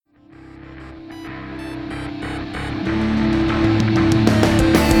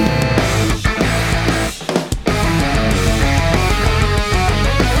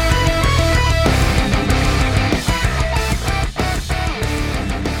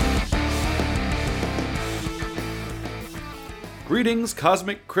Greetings,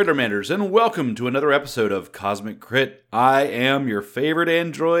 Cosmic Crittermanders, and welcome to another episode of Cosmic Crit. I am your favorite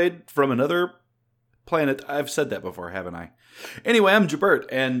android from another planet. I've said that before, haven't I? Anyway, I'm Jabert,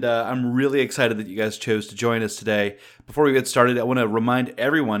 and I'm really excited that you guys chose to join us today. Before we get started, I want to remind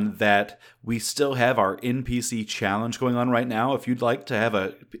everyone that we still have our NPC challenge going on right now. If you'd like to have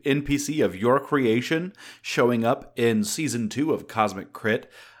a NPC of your creation showing up in Season 2 of Cosmic Crit,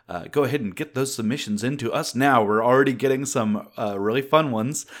 go ahead and get those submissions into us now. We're already getting some really fun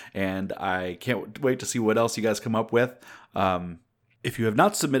ones, and I can't wait to see what else you guys come up with. If you have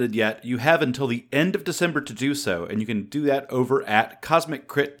not submitted yet, you have until the end of December to do so, and you can do that over at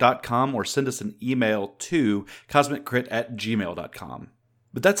cosmiccrit.com or send us an email to cosmiccrit@gmail.com.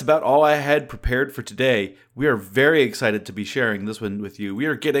 But that's about all I had prepared for today. We are very excited to be sharing this one with you. We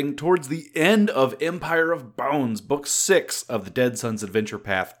are getting towards the end of Empire of Bones, Book 6 of the Dead Sun's Adventure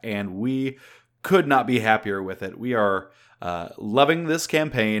Path, and we could not be happier with it. We are loving this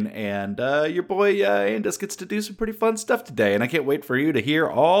campaign, and your boy Andis gets to do some pretty fun stuff today, and I can't wait for you to hear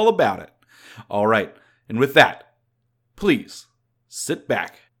all about it. All right, and with that, please sit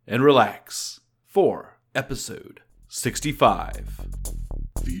back and relax for episode 65.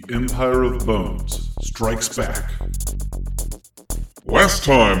 The Empire of Bones strikes back. Last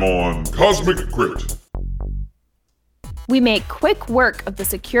time on Cosmic Crit. We make quick work of the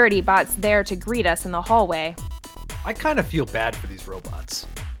security bots there to greet us in the hallway. I kind of feel bad for these robots.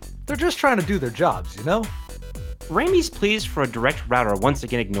 They're just trying to do their jobs, you know? Ramey's pleas for a direct route are once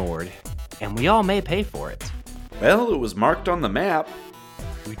again ignored, and we all may pay for it. Well, it was marked on the map.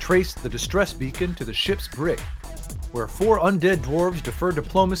 We traced the distress beacon to the ship's brig, where 4 undead dwarves deferred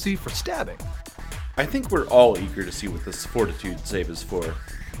diplomacy for stabbing. I think we're all eager to see what this fortitude save is for.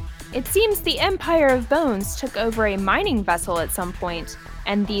 It seems the Empire of Bones took over a mining vessel at some point,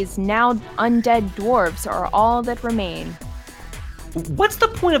 and these now undead dwarves are all that remain. What's the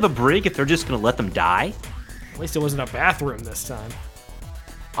point of a brig if they're just gonna let them die? At least it wasn't a bathroom this time.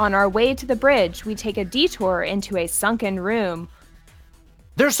 On our way to the bridge, we take a detour into a sunken room.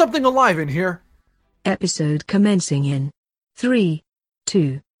 There's something alive in here! Episode commencing in 3,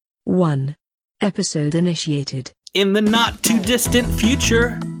 2, 1. Episode initiated. In the not-too-distant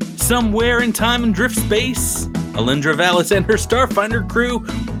future, somewhere in time and drift space, Alindra Vallis and her Starfinder crew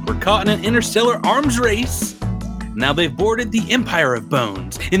were caught in an interstellar arms race. Now they've boarded the Empire of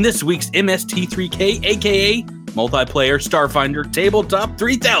Bones in this week's MST3K, aka Multiplayer Starfinder Tabletop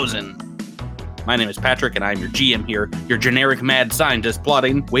 3000. My name is Patrick, and I'm your GM here, your generic mad scientist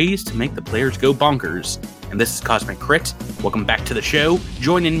plotting ways to make the players go bonkers. And this is Cosmic Crit. Welcome back to the show.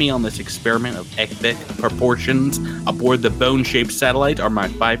 Joining me on this experiment of epic proportions aboard the bone-shaped satellite are my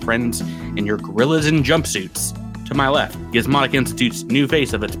 5 friends in your gorillas in jumpsuits. To my left, Gizmonic Institute's new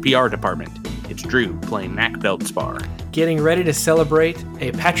face of its PR department. It's Drew playing Knack Feldspar. Getting ready to celebrate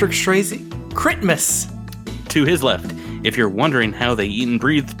a Patrick Swayze Critmas. To his left, if you're wondering how they eat and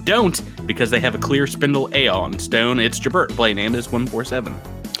breathe, don't, because they have a clear spindle Aeon stone. It's Jabert playing Andis 147.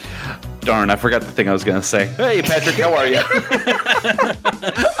 Darn, I forgot the thing I was going to say. Hey, Patrick, how are you?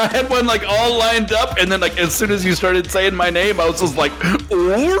 I had one all lined up, and then as soon as you started saying my name, I was just like, I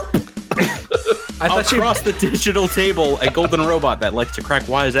thought across the digital table, a golden robot that likes to crack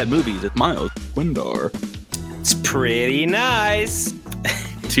wise at movies. It's Miles Windar. It's pretty nice.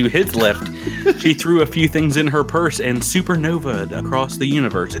 To his left, she threw a few things in her purse and supernovaed across the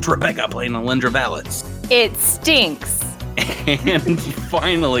universe. It's Rebecca playing Alindra Vallis. It stinks. And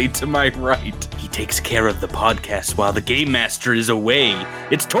finally, to my right, he takes care of the podcast while the Game Master is away.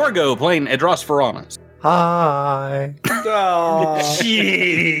 It's Torgo playing Edros Faranas. Hi. Oh,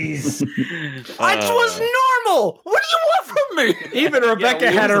 jeez. I was normal! What do you want from me? Even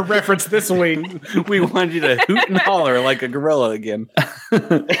Rebecca had her reference this week. We wanted you to hoot and holler like a gorilla again.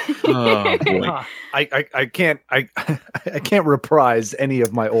 Oh, boy. I can't reprise any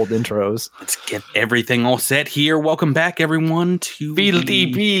of my old intros. Let's get everything all set here. Welcome back, everyone, to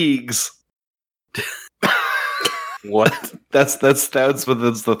Fieldy Pigs. What? That's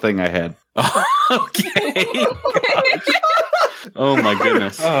the thing I had. Okay. Oh my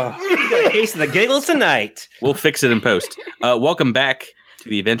goodness. You got a case of the giggles tonight. We'll fix it in post. Welcome back to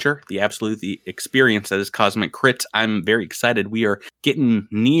the adventure, the experience that is Cosmic Crit. I'm very excited. We are getting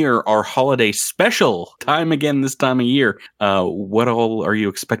near our holiday special time again this time of year. What all are you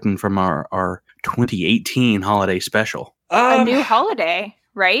expecting from our 2018 holiday special? A new holiday,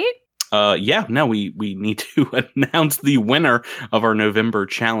 right? We need to announce the winner of our November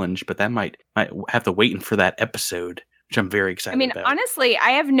challenge, but that might have to wait for that episode, which I'm very excited about. Honestly, I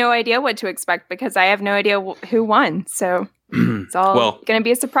have no idea what to expect because I have no idea who won. So it's all going to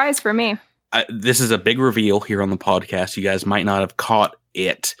be a surprise for me. this is a big reveal here on the podcast. You guys might not have caught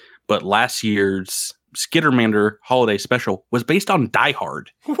it, but last year's Skittermander holiday special was based on Die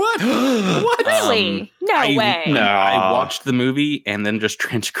Hard. What? What? Really? No way. No, I watched the movie and then just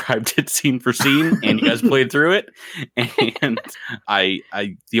transcribed it scene for scene, and you guys played through it. And I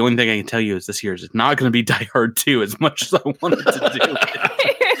the only thing I can tell you is this year is not going to be Die Hard 2 as much as I wanted to do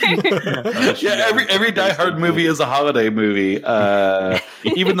it. Yeah, every Die Hard movie is a holiday movie.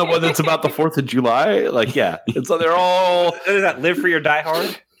 Even the one that's about the 4th of July. Like, yeah, they're all. Does that Live for Your Die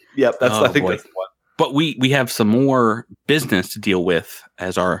Hard? Yep, I think boy. that's the one. But we have some more business to deal with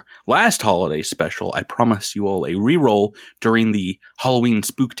as our last holiday special. I promised you all a reroll during the Halloween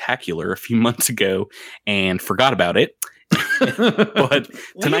Spooktacular a few months ago and forgot about it. But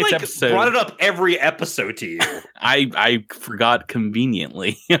tonight's episode brought it up every episode to you. I forgot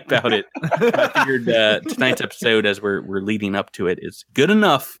conveniently about it. I figured tonight's episode, as we're leading up to it, is good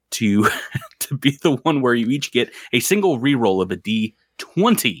enough to be the one where you each get a single reroll of a D20,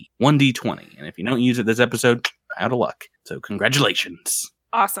 1D20. And if you don't use it this episode, out of luck. So congratulations.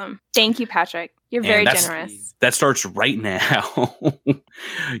 Awesome. Thank you, Patrick. You're very generous. That starts right now.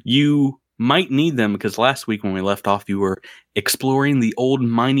 You might need them because last week when we left off, you were exploring the old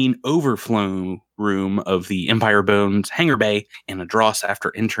mining overflow room of the Empire Bones hangar bay in Adros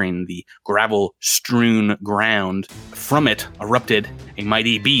after entering the gravel-strewn ground. From it erupted a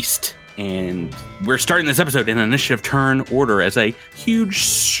mighty beast. And we're starting this episode in initiative turn order as a huge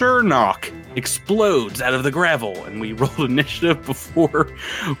Surnok explodes out of the gravel. And we rolled initiative before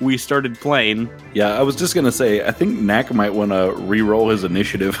we started playing. Yeah, I was just going to say, I think Knack might want to re-roll his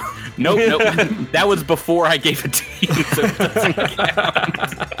initiative. Nope. That was before I gave it to you, so it doesn't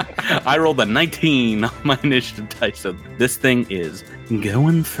count. I rolled a 19 on my initiative dice, so this thing is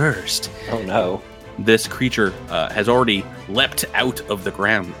going first. Oh, no. This creature has already leapt out of the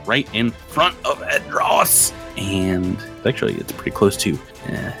ground right in front of Edros. And actually, it's pretty close to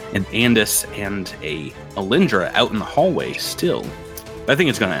an Andis and a Alindra out in the hallway still. But I think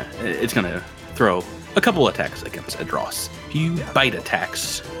it's gonna throw a couple attacks against Edros. A few bite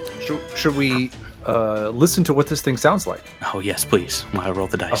attacks. Should we listen to what this thing sounds like? Oh, yes, please. While I roll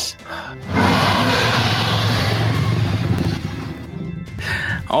the dice.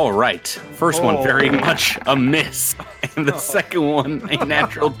 All right. First one, very much a miss. And the second one, a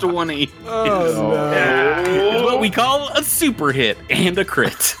natural 20. Is what we call a super hit and a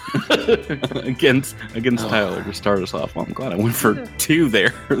crit against Tyler to start us off. Well, I'm glad I went for 2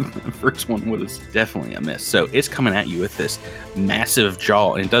 there. The first one was definitely a miss. So it's coming at you with this massive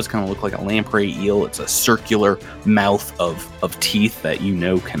jaw, and it does kind of look like a lamprey eel. It's a circular mouth of teeth that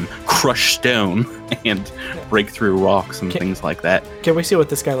can crush stone and break through rocks and things like that. Can we see what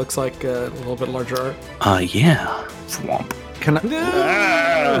this guy looks like a little bit larger art? Yeah. Swamp. Can I?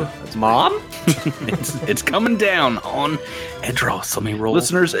 That's Mom? It's coming down on Edros. Let me roll.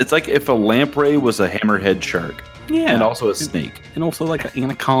 Listeners, it's like if a lamprey was a hammerhead shark. Yeah. And also a snake. And also like an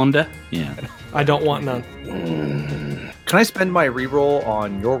anaconda. Yeah. I don't want none. Can I spend my reroll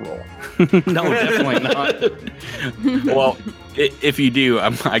on your roll? No, definitely not. Well, if you do,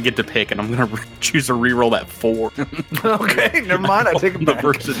 I get to pick, and I'm going to choose to reroll that 4. Okay, never mind. I take the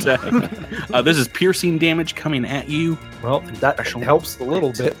first attack. This is piercing damage coming at you. Well, that helps a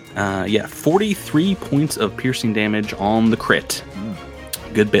little bit. 43 points of piercing damage on the crit.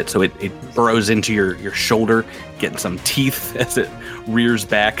 Good bit. So it burrows into your shoulder, getting some teeth as it rears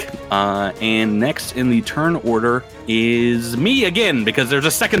back. And next in the turn order is me again, because there's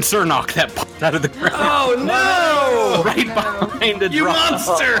a second Surnok that popped out of the ground. Oh, no! Right behind a You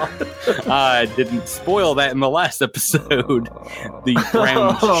monster! I didn't spoil that in the last episode. The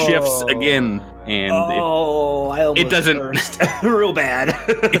ground shifts again. And it doesn't real bad.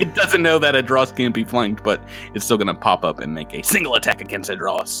 It doesn't know that Edros can't be flanked, but it's still going to pop up and make a single attack against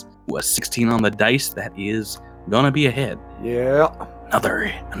Edros. A 16 on the dice, that is going to be a hit. Yeah.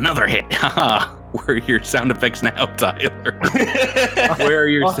 Another hit. Where are your sound effects now, Tyler? Where are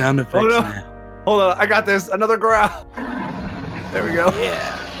your sound effects now? Hold on, I got this. Another growl. There we go.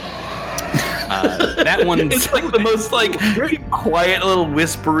 Yeah. That one's it's like the most very quiet little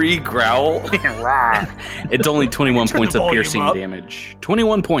whispery growl. It's only 21 points of piercing damage.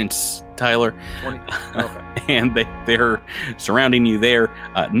 21 points, Tyler. 20. Okay. And they're surrounding you there.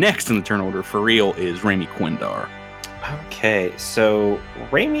 Next in the turn order for real is Raimi Quindar. Okay, so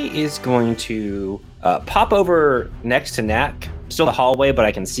Raimi is going to pop over next to Knack. Still the hallway, but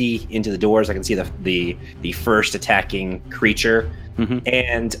I can see into the doors. I can see the first attacking creature. Mm-hmm.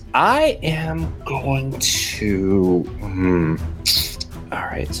 And I am going to. All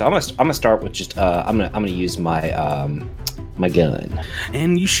right, so I'm gonna start with just. I'm gonna use my my gun.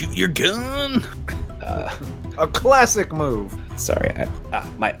 And you shoot your gun. A classic move. Sorry,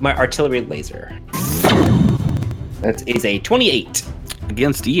 my artillery laser. That is a 28.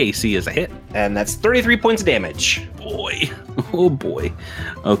 Against EAC is a hit. And that's 33 points of damage. Boy. Oh, boy.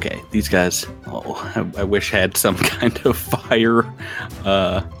 Okay, these guys, I wish had some kind of fire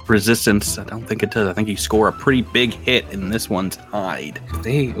resistance. I don't think it does. I think you score a pretty big hit in this one's hide.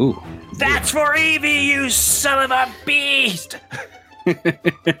 That's for Evie, you son of a beast!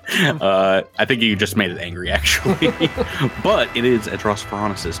 I think you just made it angry, actually. But it is Adros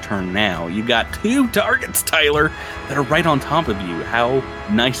Varonis' turn now. You've got 2 targets, Tyler, that are right on top of you. How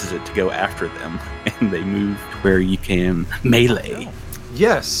nice is it to go after them? And they move to where you can melee.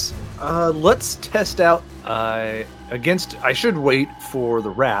 Yes. Let's test out against. I should wait for the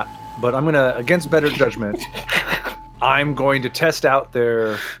wrap, but I'm gonna against better judgment. I'm going to test out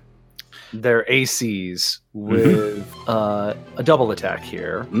their ACs with a double attack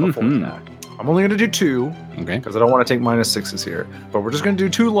here. A full attack. I'm only going to do 2 because I don't want to take -6s here. But we're just going to do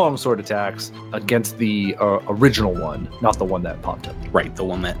 2 longsword attacks against the original one, not the one that popped up. Right, the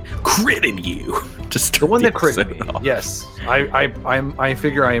one that critted you. Just the one that critted me. Yes, I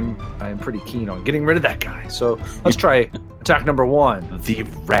figure I'm pretty keen on getting rid of that guy. So let's try attack number 1. The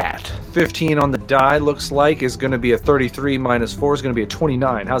rat. 15 on the die looks like is going to be a 33 minus 4 is going to be a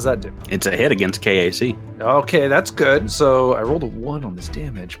 29. How's that do? It's a hit against KAC. Okay, that's good. So I rolled a 1 on this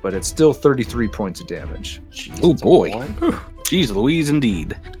damage, but it's still 33 points of damage. Oh boy. Jeez Louise,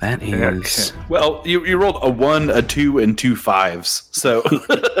 indeed. That is... Well, you rolled a 1, a 2, and 2 5s, so...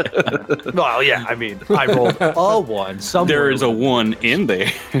 Well, yeah, I mean, I rolled a 1. There is a 1 in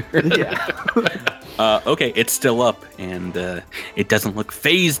there. Yeah. Okay, it's still up, and it doesn't look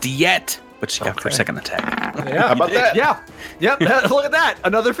phased yet, but you got for a second attack. Yeah, how about that? Yeah. Yep, look at that.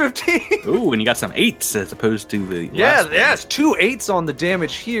 Another 15. Ooh, and you got some 8s as opposed to the it's 2 8s on the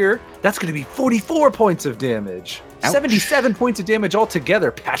damage here. That's going to be 44 points of damage. Ouch. 77 points of damage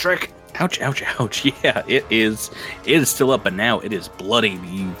altogether, Patrick. Ouch, ouch, ouch. Yeah, it is still up, but now it is bloody.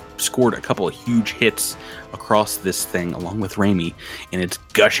 You scored a couple of huge hits across this thing along with Raimi, and it's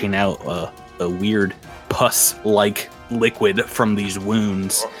gushing out a weird pus-like liquid from these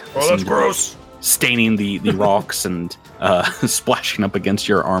wounds. Oh, that's gross. Staining the rocks and splashing up against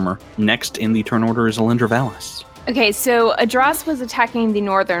your armor. Next in the turn order is Alindra Valis. Okay, so Adros was attacking the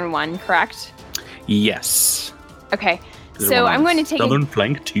northern one, correct? Yes. Okay, so I'm going to take southern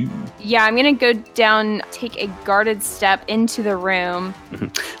flank too. Yeah, I'm going to go down, take a guarded step into the room.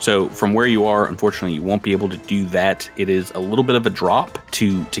 So from where you are, unfortunately, you won't be able to do that. It is a little bit of a drop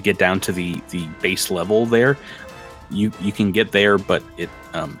to get down to the base level there. You can get there, but it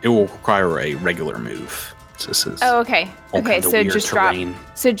will require a regular move. So this is okay.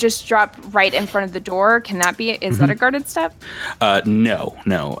 So just drop right in front of the door. Can that be? Is that a guarded step? No.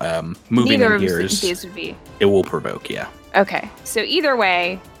 Moving Neither in here of these would be. It will provoke, yeah. Okay, so either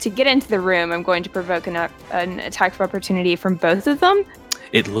way, to get into the room, I'm going to provoke an attack of opportunity from both of them.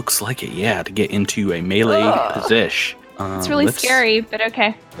 It looks like it, yeah, to get into a melee position. It's really scary, but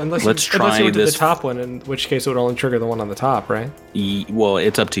okay. Unless let's you try went to this. the top one, in which case it would only trigger the one on the top, right? Well,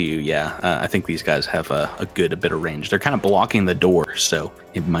 it's up to you, yeah. I think these guys have a bit of range. They're kind of blocking the door, so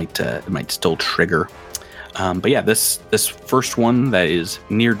it might still trigger. But yeah, this first one that is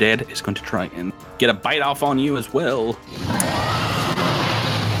near dead is going to try and get a bite off on you as well.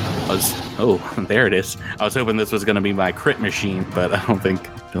 There it is. I was hoping this was going to be my crit machine, but I don't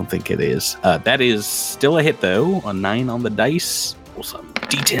think it is. That is still a hit though. A 9 on the dice. Roll some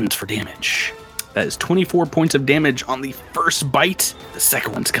d10s for damage. That is 24 points of damage on the first bite. The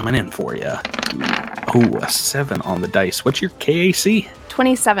second one's coming in for you. Oh, a 7 on the dice. What's your KAC?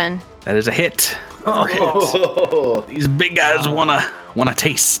 27. That is a hit. Oh, these big guys wanna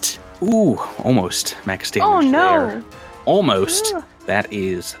taste. Ooh, almost max damage there. Almost. Ugh. That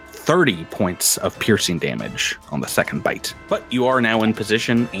is 30 points of piercing damage on the second bite. But you are now in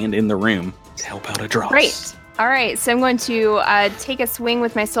position and in the room to help out Adros. Great. All right, so I'm going to take a swing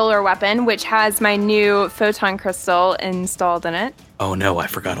with my solar weapon, which has my new photon crystal installed in it. Oh no, I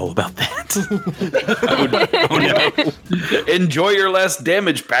forgot all about that. oh no. Enjoy your less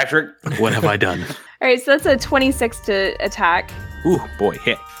damage, Patrick. What have I done? All right, so that's a 26 to attack. Ooh, boy,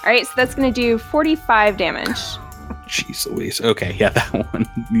 hit. All right, so that's going to do 45 damage. Jeez Louise. Okay, yeah, that one.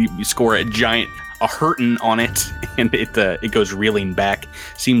 You score a hurtin' on it, and it goes reeling back.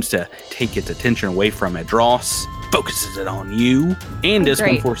 Seems to take its attention away from Adros, focuses it on you, and as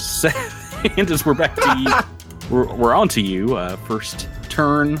we're back to you, we're on to you. First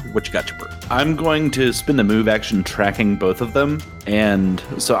turn. What you got, Jabert? I'm going to spend a move action tracking both of them. And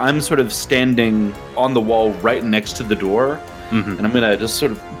so I'm sort of standing on the wall right next to the door. Mm-hmm. And I'm going to just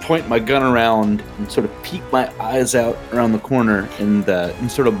sort of point my gun around and sort of peek my eyes out around the corner and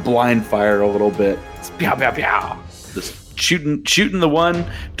sort of blind fire a little bit. Just pow, pow, pow. Just shooting the one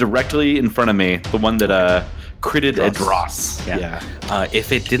directly in front of me. The one that critted Edros. Yeah.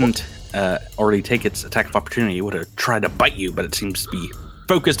 If it didn't already take its attack of opportunity, it would have tried to bite you, but it seems to be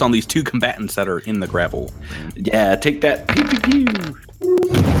focused on these two combatants that are in the gravel. Yeah, take that. Pew, pew, pew.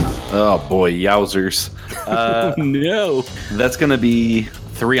 Oh boy, yowzers. No. That's going to be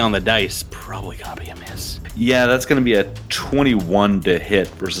 3 on the dice. Probably going to be a miss. Yeah, that's going to be a 21 to hit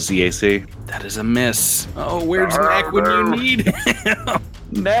versus the AC. That is a miss. Oh, where's Knack when you need him?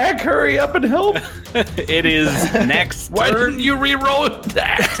 Knack, hurry up and help. It is Knack's turn. Why didn't you re-roll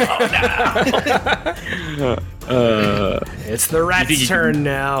that? Oh, no. It's the rat's turn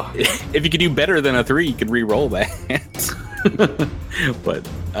now. If you could do better than a 3, you could re-roll that. But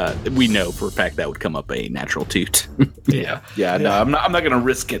we know for a fact that would come up a natural 2. Yeah. No, I'm not going to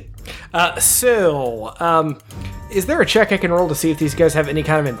risk it. Is there a check I can roll to see if these guys have any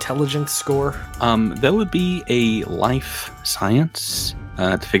kind of intelligence score? That would be a life science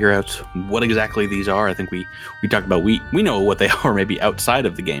to figure out what exactly these are. I think we talked about we know what they are maybe outside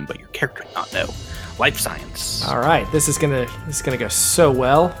of the game, but your character does not know. Life science. All right, this is gonna go so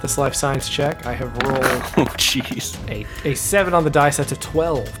well. This life science check. I have rolled Oh jeez. a 7 on the dice. That's a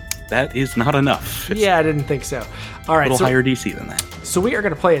 12. That is not enough. It's Yeah, I didn't think so. All right, a little so, higher DC than that. so we are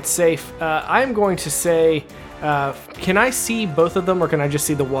going to play it safe. I'm going to say, can I see both of them, or can I just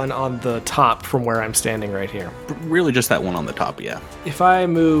see the one on the top from where I'm standing right here? Really just that one on the top, yeah. If I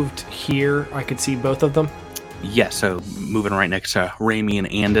moved here, I could see both of them. Yeah, so moving right next to Raimi and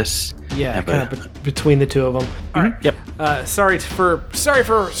Andis. Yeah, Have kind of between the two of them. All right. Yep. Sorry for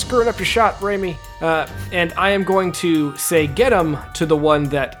screwing up your shot, Raimi. And I am going to say get him to the one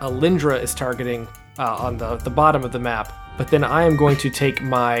that Alindra is targeting on the bottom of the map. But then I am going to take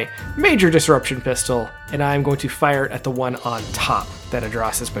my major disruption pistol and I am going to fire it at the one on top that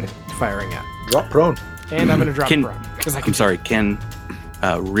Adros has been firing at. Drop prone. And I'm going to drop Can- prone. Because I can. I'm sorry,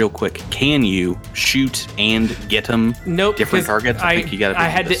 real quick, can you shoot and get them Nope. different because targets? I think you got to. I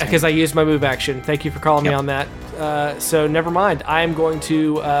had to because I used my move action. Thank you for calling me on that. So never mind. I am going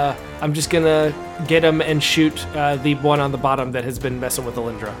to. I'm just gonna get him and shoot the one on the bottom that has been messing with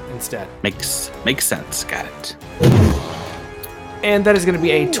Alindra instead. Makes sense. Got it. And that is going to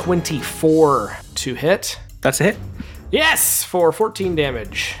be a 24 to hit. That's a hit. Yes, for 14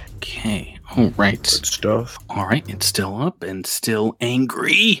 damage. Okay. All right. Stuff. All right. It's still up and still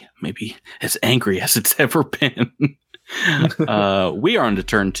angry. Maybe as angry as it's ever been. We are on to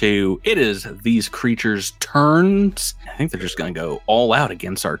turn 2. It is these creatures' turns. I think they're just going to go all out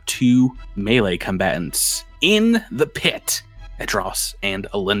against our 2 melee combatants in the pit. Edros and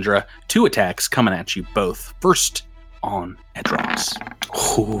Alindra. 2 attacks coming at you both. First on Edros.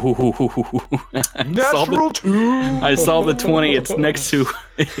 Natural 2. I saw the 20. It's next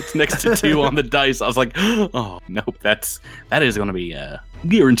to 2 on the dice. I was like, oh nope, that is going to be a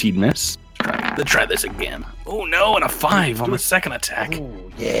guaranteed miss. Let's try this again. Oh no, and a 5 on the second attack.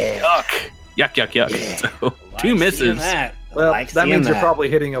 Ooh, yeah. Yuck. Yeah. So 2 misses. Well, that means you're probably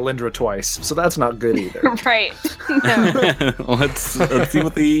hitting Alindra twice, so that's not good either. Right. No. Let's see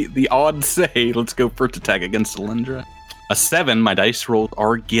what the odds say. Let's go first attack against Alindra. A 7. My dice rolls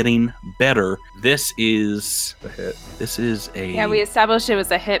are getting better. This is A hit. This is a Yeah, we established it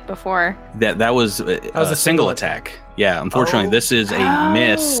was a hit before. that was a single attack. Yeah, unfortunately, this is a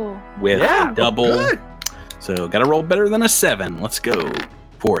miss with double. Good. So got to roll better than a 7. Let's go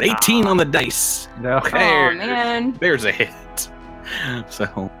for 18 on the dice. No. Oh, man. There's a hit. So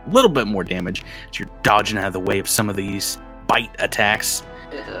a little bit more damage. So you're dodging out of the way of some of these bite attacks.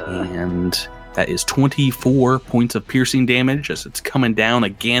 And that is 24 points of piercing damage as it's coming down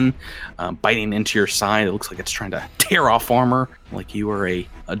again, biting into your side. It looks like it's trying to tear off armor, like you are a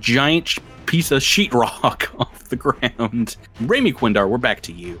giant piece of sheetrock off the ground. Raimi Quindar, we're back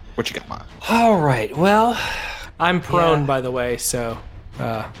to you. What you got, Ma? All right. Well, I'm prone, by the way, so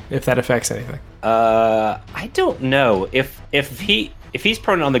if that affects anything. I don't know if he's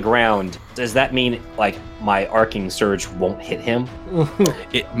prone on the ground. Does that mean like my arcing surge won't hit him?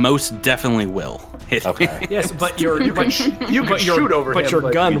 It most definitely will hit. Okay. Yes, but your shoot over him, your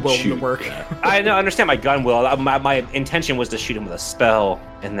but gun you'd will shoot. work. I know, understand my gun will. My intention was to shoot him with a spell,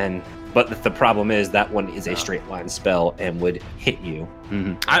 and then. But the problem is that one is a straight line spell and would hit you.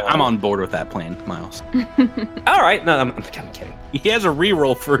 I'm on board with that plan, Miles. All right, no, I'm kidding. He has a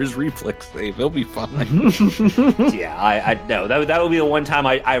reroll for his reflex save. He'll be fine. Yeah, I know that will be the one time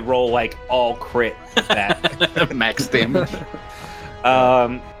I roll like all crit that. Max damage.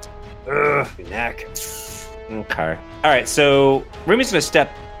 Knack. Okay. All right, so Remy's gonna step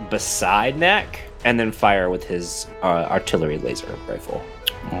beside Knack and then fire with his artillery laser rifle.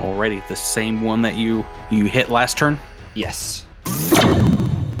 Alrighty, the same one that you hit last turn. Yes.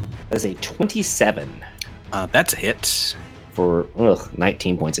 That's a 27 That's a hit. for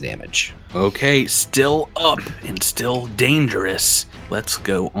 19 points of damage. Okay, still up and still dangerous. Let's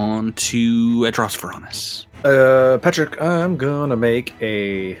go on to Edros Veronis. Patrick, I'm gonna make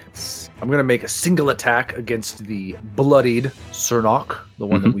a single attack against the bloodied Cernok, the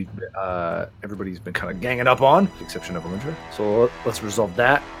one that we've everybody's been kind of ganging up on, with the exception of Alindra. So let's resolve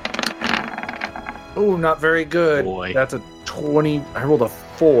that. Oh, not very good. Boy. That's a 20. I rolled a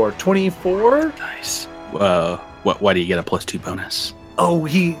 4. 24. Nice. Why do you get a +2 bonus? Oh,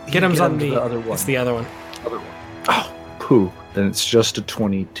 he Get him's on to me. the other one. It's the other one. Oh, poo. Then it's just a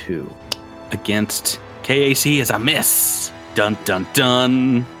 22. Against KAC is a miss. Dun dun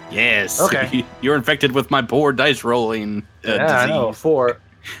dun. Yes. Okay. You're infected with my poor dice rolling Yeah, I know. disease. 4.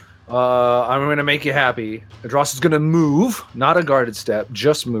 I'm gonna make you happy. Adros is gonna move, not a guarded step,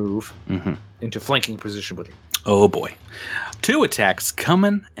 just move into flanking position with you. Oh boy. 2 attacks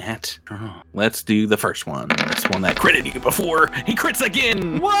coming at. Let's do the first one. This one that critted you before. He crits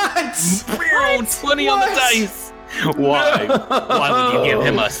again. What? 20 on the dice. Why? Why would you give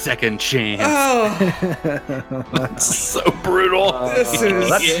him a second chance? That's so brutal.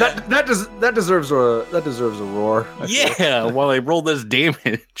 That deserves a roar. Yeah, while I roll this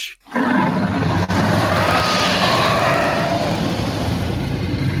damage.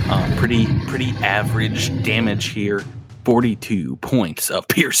 Pretty average damage here. 42 points of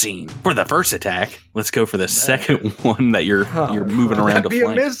piercing for the first attack. Let's go for the second one that you're moving around to Be a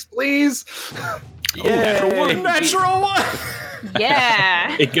flank. miss, please. Natural one.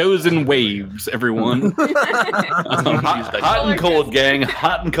 Yeah. It goes in waves, everyone. Hot and cold, gang.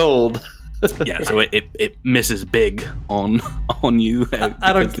 Hot and cold. Yeah, so it misses big on you.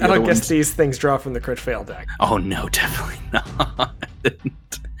 I don't guess these things draw from the crit fail deck. Oh no, definitely not.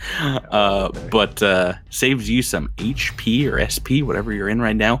 But saves you some HP or SP, whatever you're in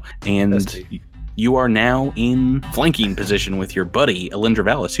right now, and SP. you are now in flanking position with your buddy Alindra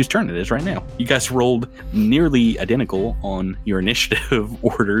Valis, whose turn it is right now. You guys rolled nearly identical on your initiative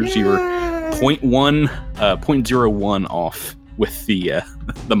orders. You were 0.01 off with the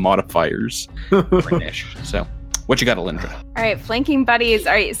modifiers. So, what you got, Alindra? All right, flanking buddies.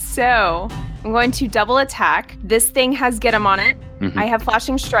 All right, so I'm going to double attack. This thing has get 'em on it. I have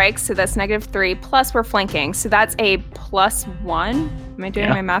flashing strikes, so that's -3. Plus, we're flanking, so that's a +1. Am I doing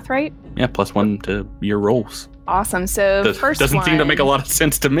my math right? Yeah, +1 to your rolls. Awesome. So That first doesn't one, seem to make a lot of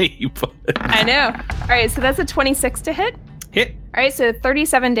sense to me. But I know. All right, so that's a 26 to hit. hit. All right, so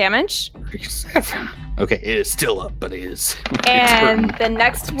 37 damage. 37. Okay, it is still up, but it is. And the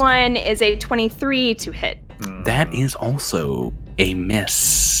next one is a 23 to hit. That is also a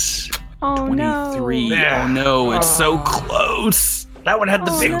miss. Oh 23. no. Oh no, it's so close. That one had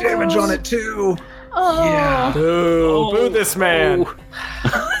the big no. damage on it too. Oh. Yeah. Boo this man.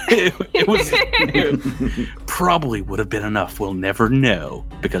 it was probably would have been enough. We'll never know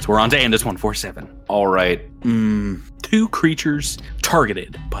because we're on to Andis 147. All right. 2 creatures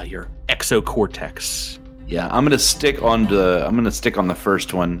targeted by your exocortex. Yeah, I'm gonna stick on the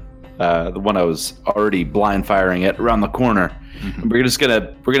first one, the one I was already blind firing at around the corner. And we're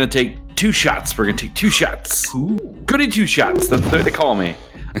gonna take 2 shots. We're gonna take 2 shots. Goody 2 shots. That's what they call me.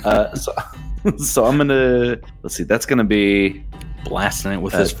 So I'm gonna let's see. That's gonna be Blasting it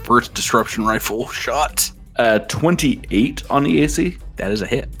with his first disruption rifle shot. 28 on the AC. That is a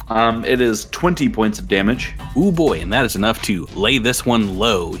hit. It is 20 points of damage. Ooh boy, and that is enough to lay this one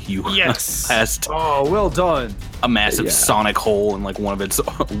low. You Yes. passed Oh, well done. a massive sonic hole in like one of its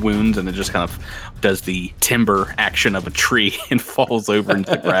wounds, and it just kind of does the timber action of a tree and falls over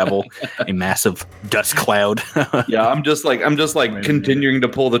into the gravel. A massive dust cloud. Yeah, I'm just like continuing to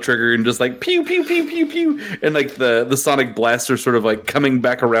pull the trigger and just like pew pew pew pew pew, and like the sonic blaster sort of like coming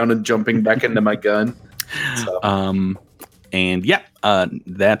back around and jumping back into my gun. So. And yeah,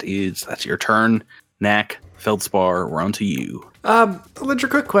 that's your turn. Knack, Feldspar, we're on to you. Alindra,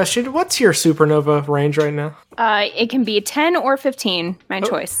 quick question. What's your supernova range right now? It can be 10 or 15, my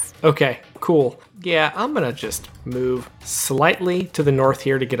choice. Okay, cool. Yeah, I'm gonna just move slightly to the north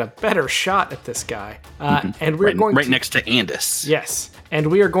here to get a better shot at this guy. And we're going right next to Andis. Yes, and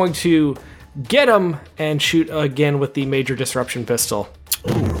we are going to get him and shoot again with the Major Disruption Pistol.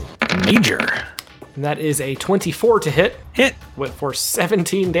 Major. And that is a 24 to hit. Hit. For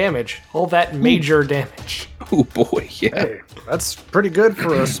 17 damage. All that major damage. Oh boy, yeah. Hey, that's pretty good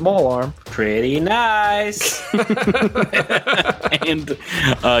for a small arm. Pretty nice. And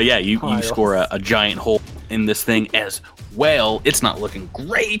you score a giant hole in this thing as well. It's not looking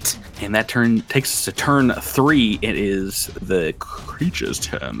great. And that turn takes us to turn 3. It is the creature's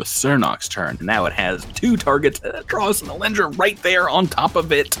turn, the Cernoc's turn. And now it has 2 targets. It draws an Alindra right there on top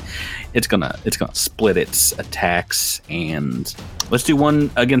of it. It's gonna split its attacks, and let's do one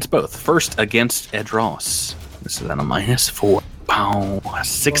against both. First against Edros. This is at a -4. Pow,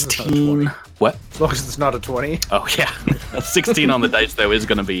 16. What? As long as it's not a 20. Oh yeah, a 16 on the dice though is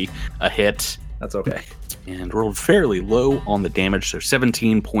gonna be a hit. That's okay. And rolled fairly low on the damage, so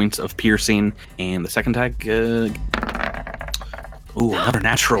 17 points of piercing. And the second attack, another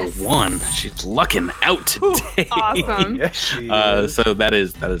natural 1. She's lucking out today. Awesome. Yes, she is. So that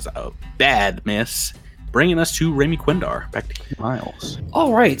is a bad miss. Bringing us to Raimi Quindar. Back to you, Miles.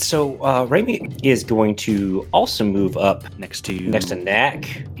 All right, so Raimi is going to also move up Next to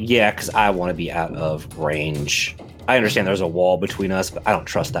Knack. Yeah, because I want to be out of range. I understand there's a wall between us, but I don't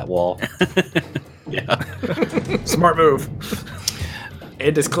trust that wall. Yeah. Smart move.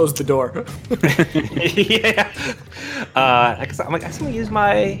 And just close the door. Yeah. I'm going to use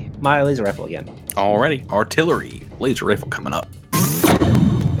my laser rifle again. Alrighty. Artillery. Laser rifle coming up.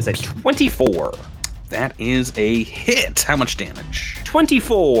 It's a 24. That is a hit. How much damage?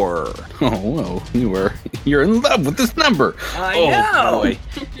 24. Oh, whoa. You're in love with this number. I know. Boy.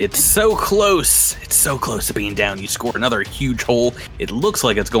 It's so close. It's so close to being down. You score another huge hole. It looks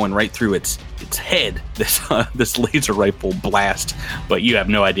like it's going right through its head, this laser rifle blast, but you have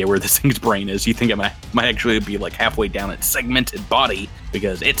no idea where this thing's brain is. You think it might actually be like halfway down its segmented body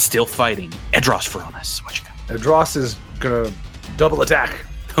because it's still fighting. Edros Veronis, what you got? Edros is gonna double attack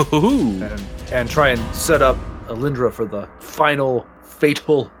and try and set up Alindra for the final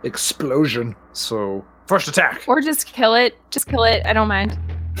fatal explosion. So, first attack. Or just kill it. Just kill it. I don't mind.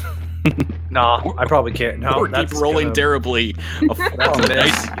 Nah, I probably can't. No, or keep rolling terribly. That's a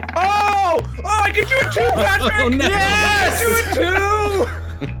nice. Oh, I can do it too, Patrick! Oh, no. Yes! Do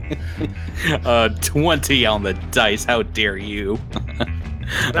it too! 20 on the dice. How dare you?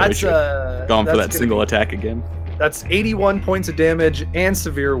 That's gone for that single attack again. That's 81 points of damage and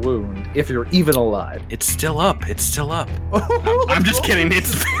severe wound if you're even alive. It's still up. It's still up. I'm just kidding.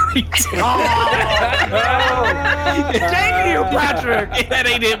 It's very Thank you, Patrick! It had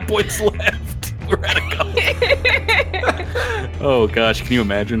 8 hit points left. We're at a go. Oh gosh, can you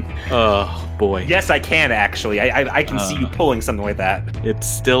imagine? Oh boy. Yes, I can actually. I can see you pulling something like that. It's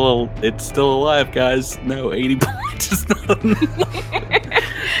still alive, guys. No, 80 points is not enough.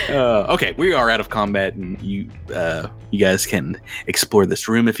 Okay, we are out of combat, and you guys can explore this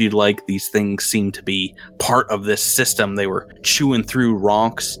room if you'd like. These things seem to be part of this system. They were chewing through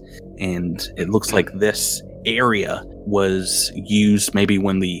rocks, and it looks like this area was used maybe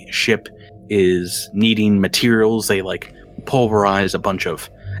when the ship is needing materials. They like pulverize a bunch of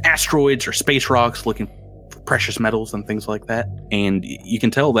asteroids or space rocks looking for precious metals and things like that. And you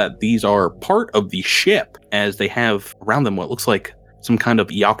can tell that these are part of the ship, as they have around them what looks like some kind of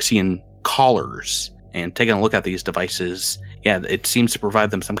Eoxian collars. And taking a look at these devices, yeah, it seems to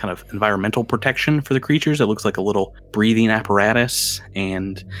provide them some kind of environmental protection for the creatures. It looks like a little breathing apparatus.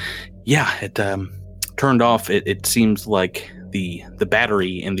 And yeah, it turned off. It seems like the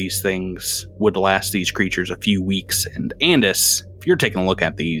battery in these things would last these creatures a few weeks. And Andis, if you're taking a look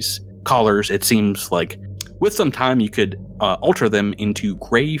at these collars, it seems like with some time you could alter them into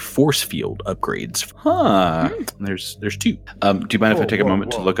gray force field upgrades. Huh. There's 2. Do you mind if I take a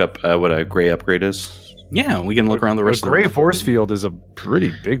moment to look up what a gray upgrade is? Yeah, we can look around the rest of the gray force field is a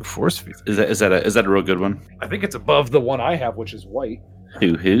pretty big force field. Is that a real good one? I think it's above the one I have, which is white.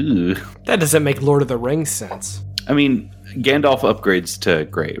 That doesn't make Lord of the Rings sense. I mean, Gandalf upgrades to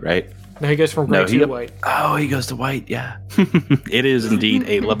gray, right? No, he goes from gray to white. Oh, he goes to white. Yeah. It is indeed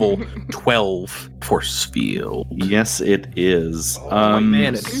a level 12 force field. Yes, it is.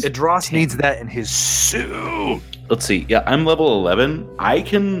 Man, Idros needs that in his suit. Let's see. Yeah, I'm level 11. I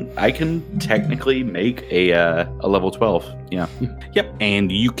can technically make a level 12. Yeah. Yep.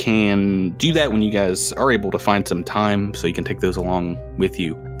 And you can do that when you guys are able to find some time, so you can take those along with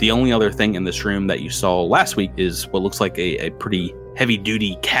you. The only other thing in this room that you saw last week is what looks like a pretty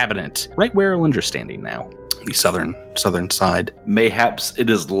heavy-duty cabinet, right where Alindra's standing now, the southern side. Mayhaps it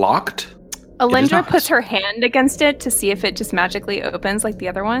is locked. Alindra puts her hand against it to see if it just magically opens like the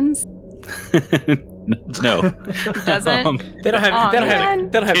other ones. No, It doesn't. They don't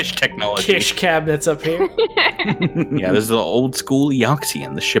have Kish technology. Kish cabinets up here. Yeah, this is the old school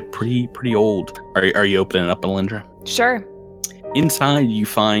Eoxian. The ship pretty old. Are you opening up, Alindra? Sure. Inside, you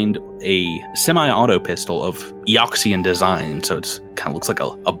find a semi-auto pistol of Eoxian design, so it's kind of looks like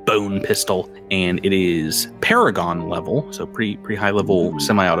a bone pistol, and it is Paragon level, so pretty high level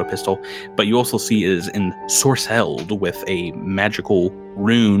semi-auto pistol. But you also see it is ensorcelled with a magical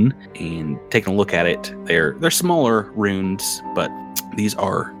rune, and taking a look at it, they're smaller runes, but these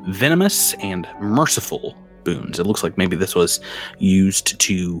are venomous and merciful boons. It looks like maybe this was used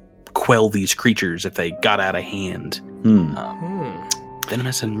to quell these creatures if they got out of hand.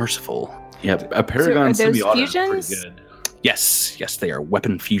 Venomous and merciful. Yep, a Paragon So are those semi-auto is fusions? pretty good. Yes, they are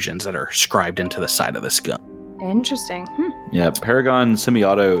weapon fusions that are scribed into the side of this gun. Interesting. Yeah, Paragon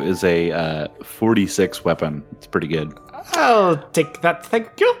semi-auto is a 46 weapon. It's pretty good. I'll take that, thank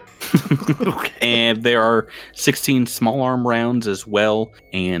you. And there are 16 small arm rounds as well,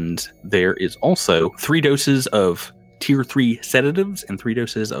 and there is also 3 doses of tier 3 sedatives and 3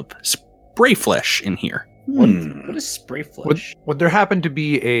 doses of spray flesh in here. What is spray flesh? Would there happen to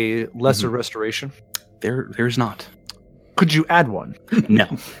be a lesser restoration? There's not. Could you add one? No.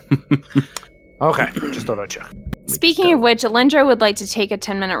 Okay, just thought I'd check. Speaking of which, Alindra would like to take a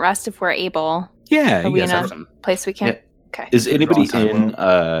 10-minute rest if we're able. Yeah, Are you we guys in have a some. place we can? Yeah. Okay. Is anybody Draw in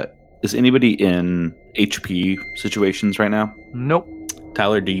HP situations right now? Nope.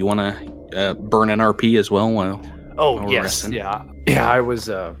 Tyler, do you want to burn an RP as well? Oh, Or yes. resting? Yeah. Yeah, I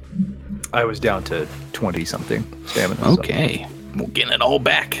was down to 20 something stamina. so- Okay. We're getting it all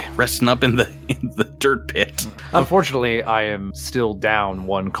back. Resting up in the dirt pit. Unfortunately, I am still down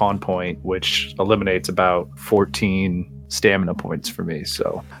 1 con point, which eliminates about 14 stamina points for me,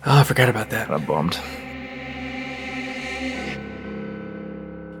 so Oh, I forgot about that. I'm bummed.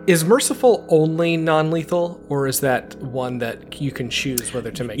 Is merciful only non-lethal, or is that one that you can choose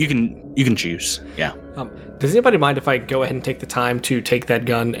whether to make? You can choose. Yeah. Does anybody mind if I go ahead and take the time to take that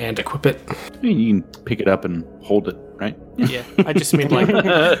gun and equip it? You can pick it up and hold it, right? Yeah, I just mean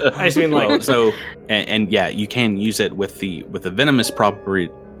like, So and yeah, you can use it with the venomous property.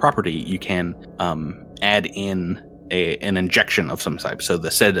 You can add in an injection of some type. So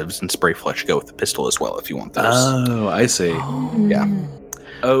the sedatives and spray flesh go with the pistol as well if you want those. Oh, I see. Yeah.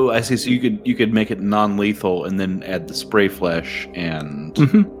 Oh, I see. So you could make it non-lethal and then add the spray flesh and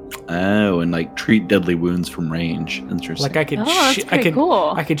and like treat deadly wounds from range. Interesting. like I could, that's pretty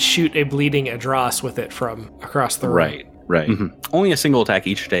cool. I could shoot a bleeding Idros with it from across the room. Right. Mhm. Only a single attack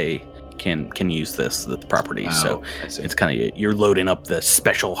each day can use the property. So I see. it's kind of you're loading up the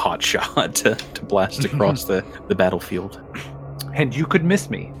special hot shot to blast across the battlefield. And you could miss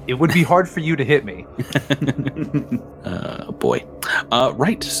me. It would be hard for you to hit me. Boy.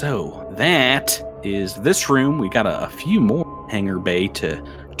 Right, so that is this room. We got a few more hangar bay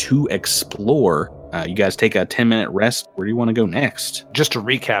to explore. You guys take a 10-minute rest. Where do you want to go next? Just to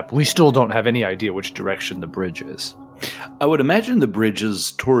recap, we still don't have any idea which direction the bridge is. I would imagine the bridge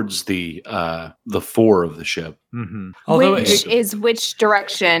is towards the fore of the ship. Mm-hmm. Although Which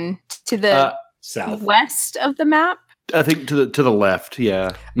direction? To the South. west of the map? I think to the left.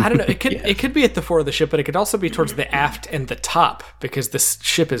 Yeah. I don't know. It could be at the fore of the ship, but it could also be towards the aft and the top because this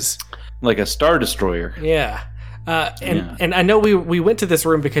ship is Like a Star Destroyer. And I know we went to this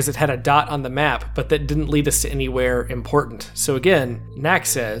room because it had a dot on the map, but that didn't lead us to anywhere important. So again, Nak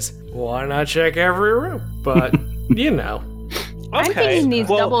says, why not check every room? But you know. I'm thinking these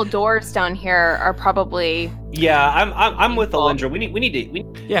double doors down here are probably. Yeah, I'm with Alindra. We need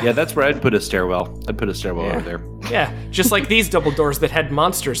to. Yeah, that's where I'd put a stairwell. I'd put a stairwell over there. Yeah, just like these double doors that had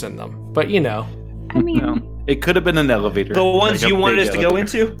monsters in them. But you know. I mean, It could have been an elevator. The ones Like a you wanted big us to go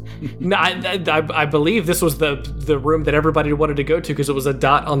elevator. into? No, I believe this was the room that everybody wanted to go to because it was a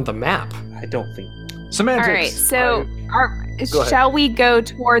dot on the map. I don't think. Semantics. all right. So, Go ahead. shall we go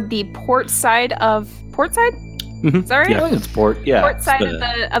toward the port side of port side? Is that right? Yeah, I think it's port. Yeah. Port side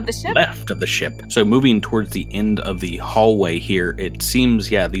the of the ship? Left of the ship. So moving towards the end of the hallway here, it seems,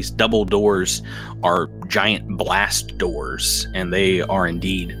 these double doors are giant blast doors, and they are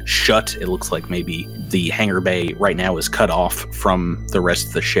indeed shut. It looks like maybe the hangar bay right now is cut off from the rest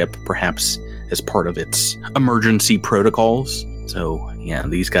of the ship, perhaps as part of its emergency protocols. So yeah,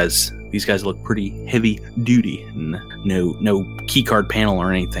 these guys look pretty heavy duty, and no keycard panel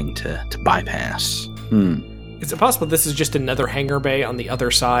or anything to bypass. Is it possible this is just another hangar bay on the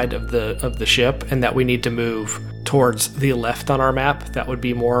other side of the ship, and that we need to move towards the left on our map? That would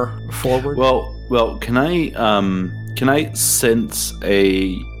be more forward. Well, can I sense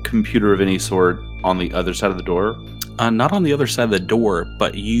a computer of any sort on the other side of the door? Not on the other side of the door,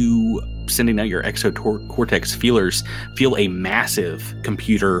 but you, sending out your exocortex feelers, feel a massive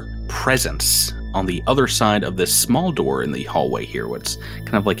computer presence on the other side of this small door in the hallway here. What's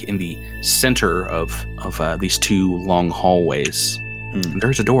kind of like in the center of these two long hallways.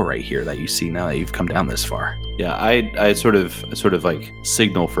 There's a door right here that you see now that you've come down this far. Yeah, I sort of like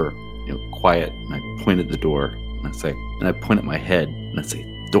signal for quiet, and I point at the door, and I point at my head, and I say,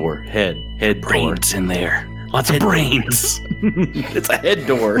 door, head, brains door. In there. Lots of brains. It's a head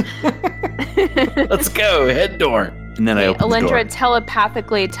door. Let's go, head door. And then I open the door. Alindra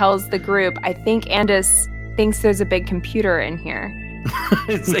telepathically tells the group, I think Andis thinks there's a big computer in here.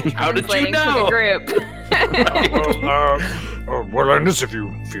 It's like, how did you know? To the group. Well, Andis, if you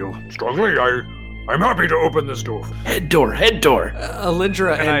feel strongly, I'm happy to open this door. Head door.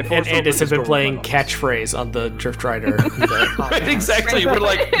 Alindra and Andis have been playing catchphrase on the Drift Rider. Right, exactly. We're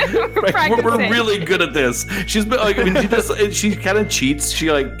like, we're really good at this. She's been like, I mean, she kind of cheats.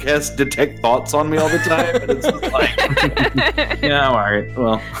 She like casts detect thoughts on me all the time. And it's just like, yeah, all right.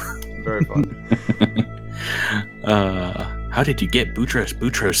 Well, very fun. How did you get Boutros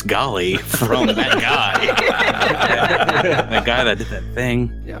Ghali from that guy? That guy that did that thing.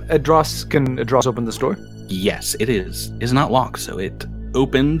 Yeah, can Edros open this door? Yes, it is. It's not locked, so it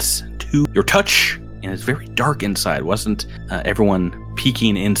opens to your touch, and it's very dark inside. Wasn't everyone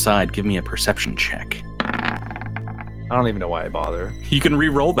peeking inside? Give me a perception check. I don't even know why I bother. You can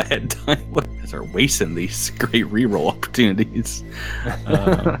re-roll that time. Look, guys are wasting these great re-roll opportunities.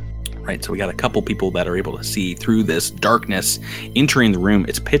 Right, so we got a couple people that are able to see through this darkness entering the room.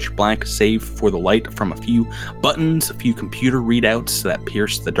 It's pitch black, save for the light from a few buttons, a few computer readouts that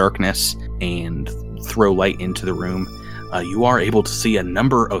pierce the darkness and throw light into the room. You are able to see a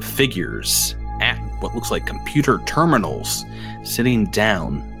number of figures at what looks like computer terminals sitting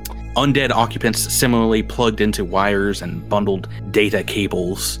down. Undead occupants similarly plugged into wires and bundled data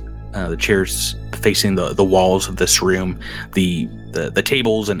cables. The chairs facing the walls of this room, the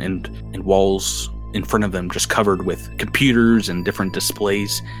tables and walls in front of them just covered with computers and different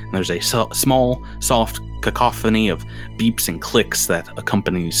displays. And there's a small, soft cacophony of beeps and clicks that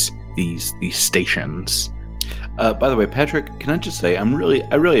accompanies these stations. By the way, Patrick, can I just say I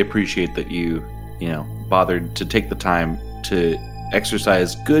really appreciate that you bothered to take the time to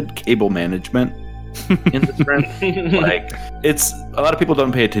exercise good cable management in this room. Like, it's a lot of people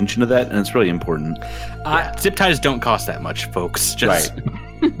don't pay attention to that, and it's really important. Zip ties don't cost that much, folks. Just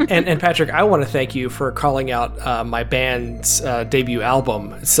right. And Patrick, I want to thank you for calling out my band's debut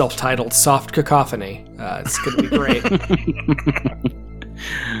album, self-titled "Soft Cacophony." It's going to be great.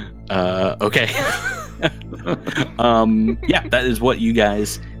 Okay. Yeah, that is what you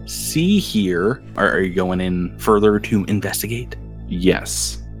guys see here. Are you going in further to investigate?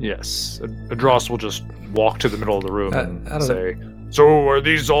 Yes. Edros will just walk to the middle of the room and say, So are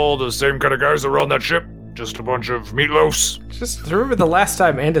these all the same kind of guys that were on that ship? Just a bunch of meatloafs? Just remember the last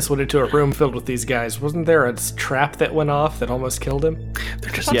time Andis went into a room filled with these guys, wasn't there a trap that went off that almost killed him? There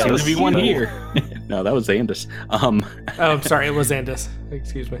just seems to be one here. No, that was Andis. Oh, I'm sorry, it was Andis.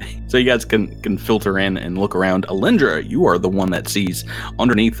 Excuse me. So you guys can filter in and look around. Alindra, you are the one that sees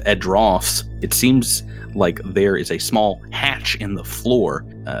underneath Edros. It seems like there is a small hatch in the floor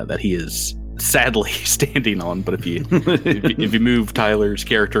that he is sadly standing on. But if you move Tyler's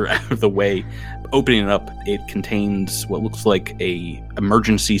character out of the way, opening it up, it contains what looks like a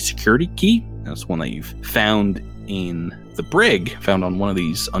emergency security key. That's one that you've found in the brig, found on one of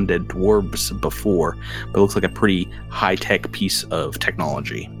these undead dwarves before, but it looks like a pretty high-tech piece of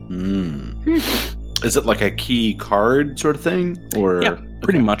technology. Is it like a key card sort of thing? Or yeah,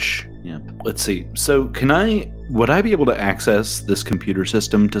 pretty much. Yeah. Let's see. So would I be able to access this computer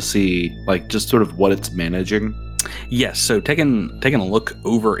system to see like just sort of what it's managing? Yes, so taking a look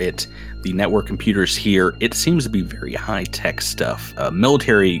over it, the network computers here, it seems to be very high-tech stuff. A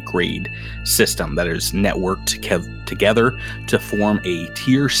military-grade system that is networked together to form a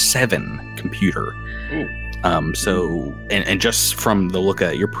Tier 7 computer. And just from the look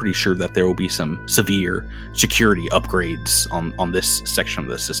at it, you're pretty sure that there will be some severe security upgrades on this section of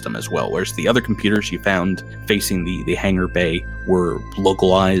the system as well. Whereas the other computers you found facing the hangar bay were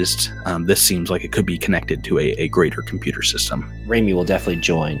localized. This seems like it could be connected to a greater computer system. Raimi will definitely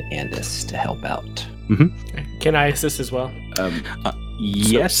join Andis to help out. Mm-hmm. Can I assist as well?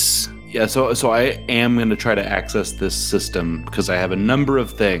 Yes. So I am going to try to access this system because I have a number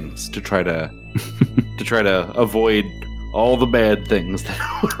of things to try to avoid all the bad things that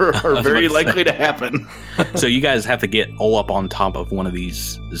are very likely to happen. So you guys have to get all up on top of one of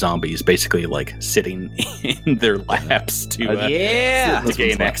these zombies, basically like sitting in their laps to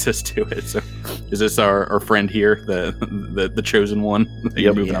gain access to it. So is this our friend here, the chosen one that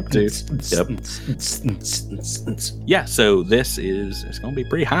you're moving up to? Yeah, so this is going to be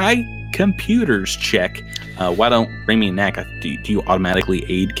pretty high computers check. Why don't Raimi and Nak, do you automatically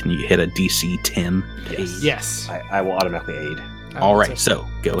aid? Can you hit a DC 10? Yes. I will automatically aid. All right, so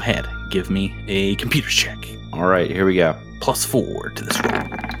go ahead. Give me a computers check. All right, here we go. +4 to this roll.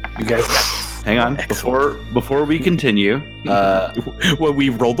 You guys got this. Hang on. Before we continue. Well, we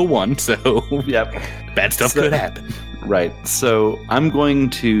rolled a 1, so yep. Bad stuff could happen. Right. So I'm going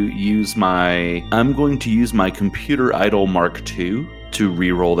to use my computer idle Mark II to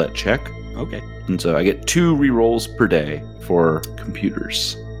re-roll that check. Okay. And so I get 2 re-rolls per day for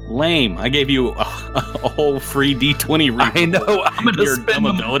computers. Lame. I gave you a whole free D20 re-roll. I know. I'm gonna Your spend dumb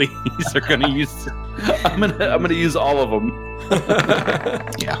them. abilities are gonna use. I'm gonna use all of them.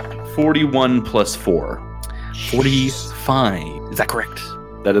 Yeah. 41 plus 4. 45. Is that correct?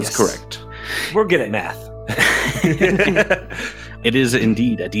 That is Yes. correct. We're good at math. It is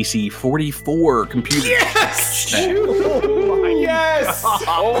indeed a DC 44 computer. Yes! Yes!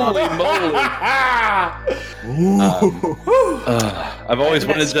 Holy moly! I've always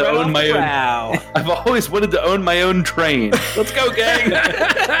wanted to own my own. I've always wanted to own my own train. Let's go, gang!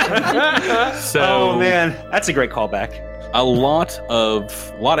 So, Oh man, that's a great callback. a lot of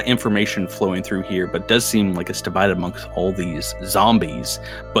information flowing through here, but does seem like it's divided amongst all these zombies.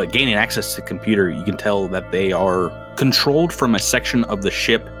 But gaining access to the computer, you can tell that they are controlled from a section of the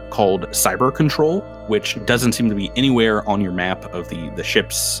ship called Cyber Control, which doesn't seem to be anywhere on your map of the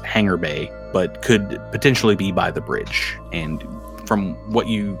ship's hangar bay, but could potentially be by the bridge. And from what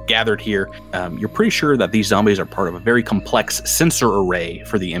you gathered here, you're pretty sure that these zombies are part of a very complex sensor array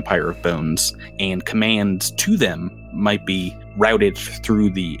for the Empire of Bones, and commands to them might be routed through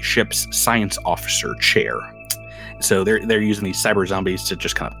the ship's science officer chair. So they're using these cyber zombies to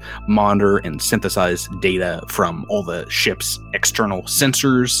just kind of monitor and synthesize data from all the ship's external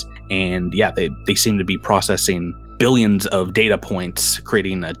sensors. And yeah, they seem to be processing billions of data points,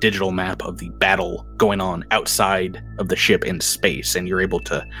 creating a digital map of the battle going on outside of the ship in space. And you're able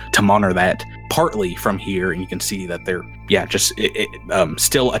to monitor that partly from here. And you can see that they're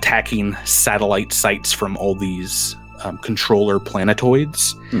still attacking satellite sites from all these controller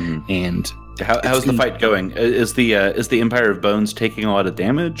planetoids. Mhm. And How's the fight going? Is the Empire of Bones taking a lot of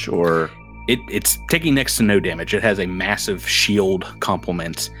damage, or it's taking next to no damage. It has a massive shield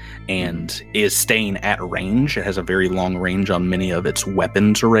complement and is staying at range. It has a very long range on many of its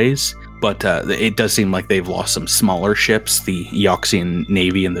weapons arrays, but it does seem like they've lost some smaller ships. The Eoxian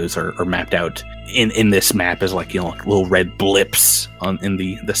Navy and those are mapped out in this map as like little red blips in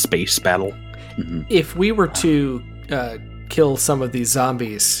the space battle. Mhm. If we were to kill some of these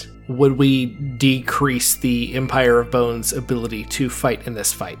zombies, would we decrease the Empire of Bones' ability to fight in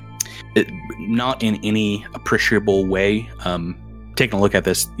this fight? Not in any appreciable way. Taking a look at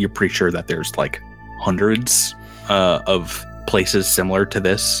this, you're pretty sure that there's like hundreds of places similar to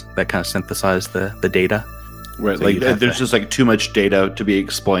this that kind of synthesize the data. right? So Like you'd have there's to- just like too much data to be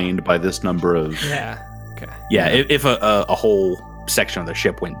explained by this number of. Yeah. Okay. Yeah, if a whole section of the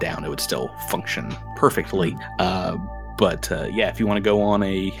ship went down, it would still function perfectly. But if you want to go on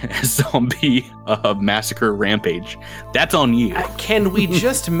a zombie massacre rampage, that's on you. Can we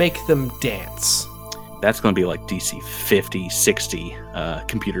just make them dance? That's going to be like DC 50, 60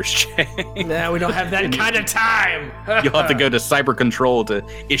 computers check. Nah, we don't have that kind of time. You'll have to go to Cyber Control to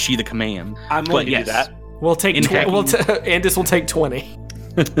issue the command. I'm willing But to do that. We'll take In hacking- Andis will take 20.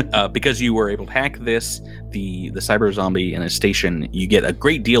 Because you were able to hack this, the cyber zombie in a station, you get a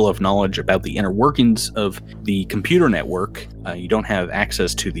great deal of knowledge about the inner workings of the computer network. You don't have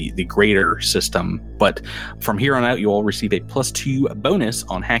access to the greater system, but from here on out, you all receive a +2 bonus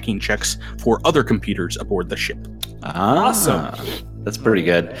on hacking checks for other computers aboard the ship. Awesome. That's pretty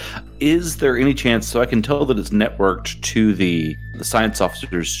good. Is there any chance, so I can tell that it's networked to the science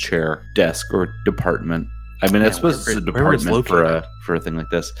officer's chair, desk, or department? I mean, I suppose it's a department for a thing like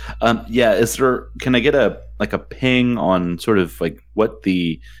this. Can I get a ping on sort of like what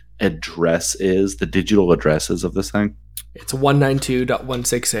the address is, the digital addresses of this thing? It's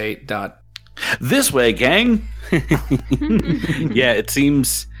 192.168. This way, gang. Yeah, it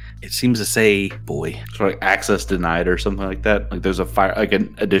seems to say, boy, sort of like access denied or something like that. Like there's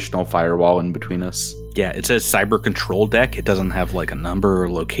an additional firewall in between us. Yeah, it says cyber control deck. It doesn't have like a number or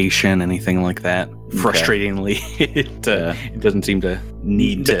location, anything like that. Okay. Frustratingly, it doesn't seem to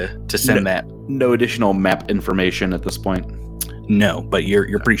need to send that. No additional map information at this point. No, but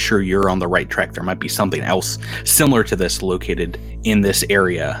you're pretty sure you're on the right track. There might be something else similar to this located in this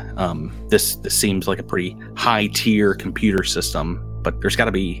area. This seems like a pretty high tier computer system, but there's got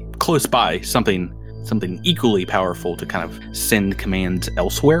to be close by something equally powerful to kind of send commands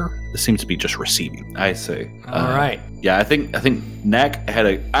elsewhere. This seems to be just receiving. I see. All right. Yeah, I think Knack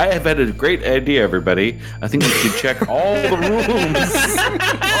I have had a great idea, everybody. I think we should check all the rooms.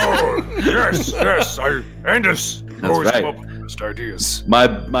 Oh, yes, Andis. That's right. Come up with the best ideas.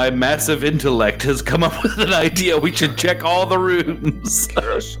 My massive intellect has come up with an idea. We should check all the rooms.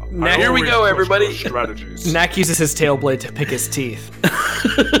 Yes. Now, here we go, everybody. Strategies. Knack uses his tail blade to pick his teeth.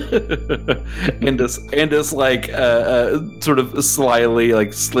 and just like sort of slyly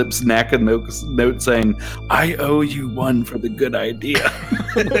like slips Knack a note saying, "I owe you one for the good idea."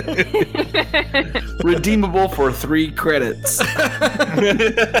 Redeemable for 3 credits.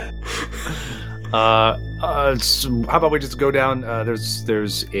 So how about we just go down?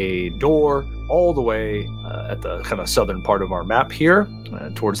 There's a door all the way at the kind of southern part of our map here,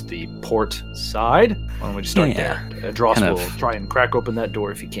 towards the port side. Why don't we just start there? Dross will try and crack open that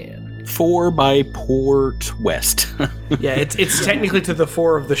door if he can. 4 by Port West. Yeah, it's technically to the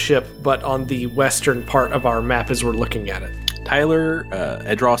fore of the ship, but on the western part of our map as we're looking at it. Tyler,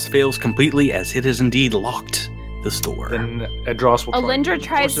 Edros fails completely as it is indeed locked. This door. Then Edros will Alindra try and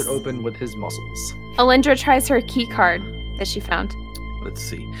tries force it open with his muscles. Alindra tries her key card that she found. Let's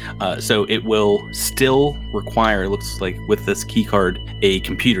see. So it will still require, looks like with this key card, a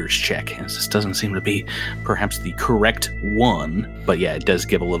computer's check. And this doesn't seem to be perhaps the correct one, but yeah, it does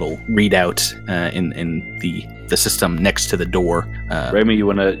give a little readout in the system next to the door. Remy, you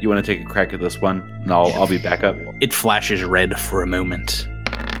wanna take a crack at this one, and I'll be back up. It flashes red for a moment.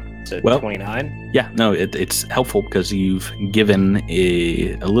 So 29? Yeah, no, it's helpful because you've given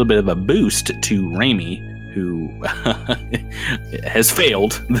a little bit of a boost to Remy, who has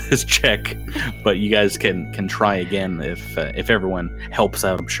failed this check, but you guys can try again if everyone helps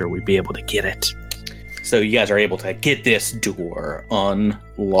out. I'm sure we'd be able to get it. So you guys are able to get this door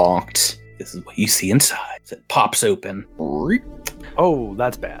unlocked. This is what you see inside. It pops open. Oh,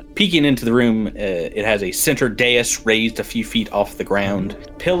 that's bad. Peeking into the room, it has a center dais raised a few feet off the ground.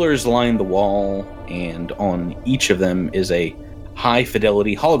 Pillars line the wall, and on each of them is a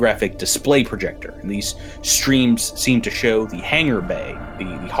high-fidelity holographic display projector. And these streams seem to show the hangar bay,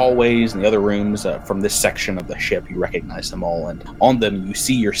 the hallways, and the other rooms from this section of the ship. You recognize them all, and on them you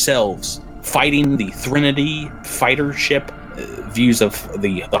see yourselves fighting the Threnody fighter ship. Views of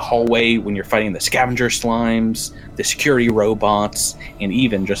the hallway when you're fighting the scavenger slimes, the security robots, and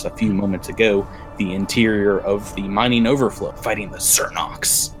even just a few moments ago, the interior of the mining overflow fighting the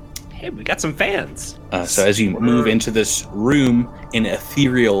Cernox. Hey, we got some fans. So as you move into this room, an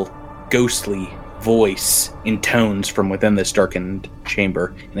ethereal, ghostly voice intones from within this darkened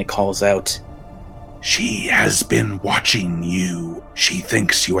chamber, and it calls out, "She has been watching you. She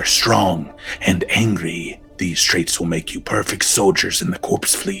thinks you are strong and angry. These traits will make you perfect soldiers in the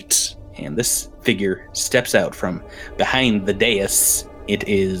corpse fleet." And this figure steps out from behind the dais. It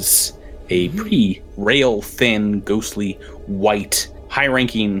is a pretty rail-thin, ghostly, white,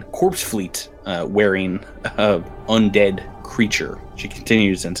 high-ranking corpse fleet wearing undead creature. She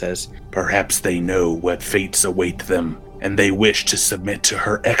continues and says, "Perhaps they know what fates await them, and they wish to submit to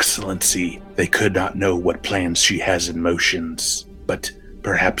Her Excellency. They could not know what plans she has in motions, but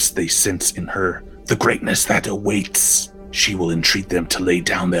perhaps they sense in her the greatness that awaits. She will entreat them to lay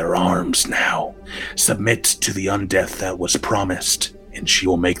down their arms now, submit to the undeath that was promised, and she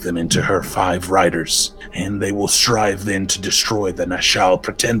will make them into her 5 riders, and they will strive then to destroy the Nashal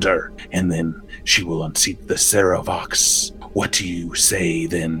Pretender, and then she will unseat the Seravox. What do you say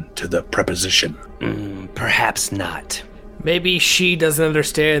then to the preposition?" Perhaps not. Maybe she doesn't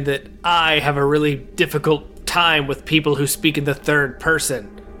understand that I have a really difficult time with people who speak in the third person,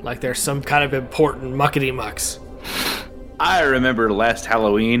 like they're some kind of important muckety mucks. I remember last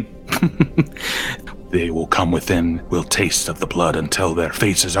Halloween. they will come within, will taste of the blood until their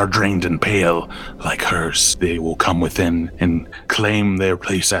faces are drained and pale like hers. They will come within and claim their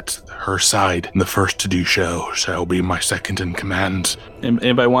place at her side. And the first to do so shall be my second in command.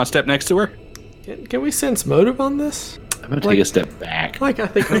 Anybody want to step next to her? Can we sense motive on this? I'm gonna take a step back. Like I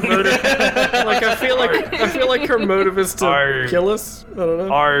think her motive. I feel like her motive is to kill us. I don't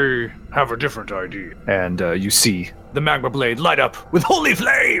know. I have a different idea. And you see the magma blade light up with holy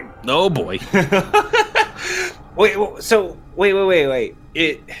flame. Oh boy. Wait.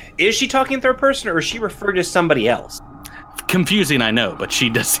 Is she talking in third person, or is she referring to somebody else? Confusing, I know, but she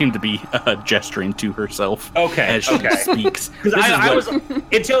does seem to be gesturing to herself as she speaks. Because I was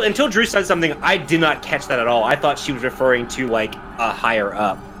until Drew said something, I did not catch that at all. I thought she was referring to like a higher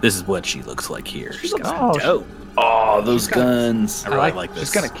up. This is what she looks like here. She looks dope. Oh, those guns! I really like this.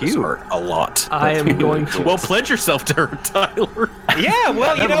 She's kind of cute. A lot. I am going to. Well, pledge yourself to her, Tyler. Yeah.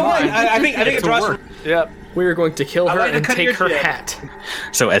 Well, you know what? I think it draws. Yep. We are going to kill her and take her hat.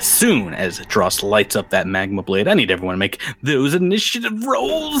 So as soon as Dross lights up that magma blade, I need everyone to make those initiative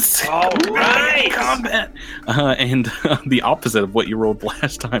rolls. All right. Combat. And the opposite of what you rolled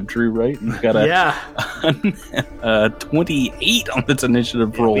last time, Drew, right? You've got a 28 on this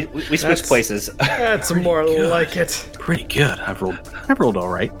initiative roll. We switched places. That's more like it. Pretty good. I've rolled all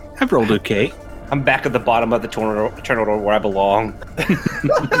right. I've rolled okay. I'm back at the bottom of the tornado where I belong.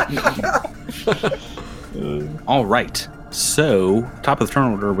 All right. So, top of the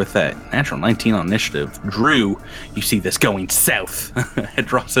turn order with that natural 19 on initiative. Drew, you see this going south.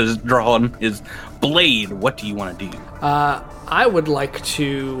 Dross has drawn his blade. What do you want to do? I would like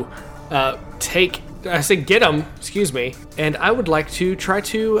to get him, and I would like to try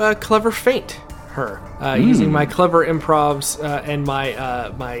to clever feint her using my clever improvs and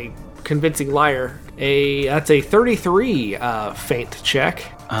my convincing liar. That's a 33 feint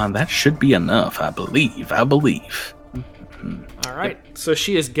check. That should be enough, I believe. All right, so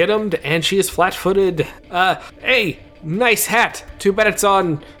she is get-emmed and she is flat-footed. Hey, nice hat. Too bad it's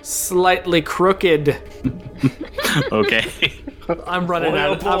on slightly crooked. Okay. I'm running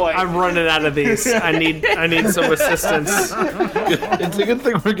out of these. I need some assistance. It's a good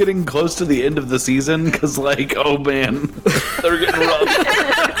thing we're getting close to the end of the season, because, oh man, they're getting rough.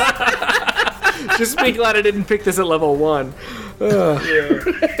 Just be glad I didn't pick this at level 1.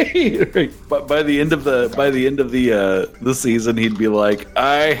 Right. But by the end of the season, he'd be like,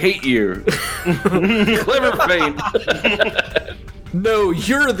 "I hate you." Clever feint. No,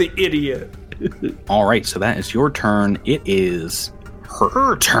 you're the idiot. All right, so that is your turn. It is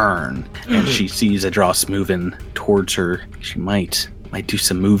her turn, and she sees Adros moving towards her. She might do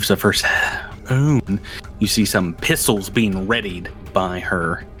some moves of her own. You see some pistols being readied by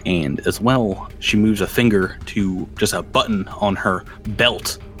her, and as well, she moves a finger to just a button on her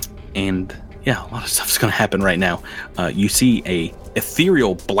belt, and yeah, a lot of stuff's going to happen right now. You see a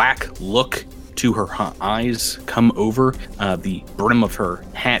ethereal black look to her eyes come over. The brim of her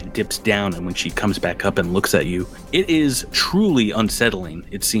hat dips down, and when she comes back up and looks at you, it is truly unsettling.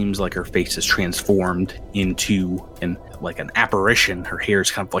 It seems like her face is transformed into an apparition. Her hair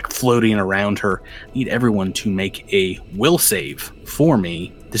is kind of floating around her. I need everyone to make a will save for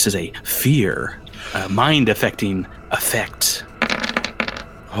me. This is a fear, mind-affecting effect.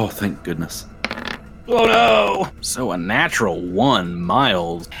 Oh, thank goodness. Oh no! So a natural 1,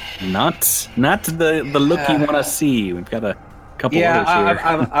 Miles. Not the look you want to see. We've got a couple others here.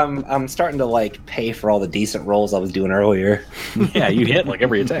 I'm starting to pay for all the decent rolls I was doing earlier. Yeah, you hit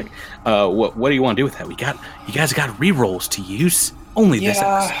every attack. What do you want to do with that? You guys got rerolls to use. Only this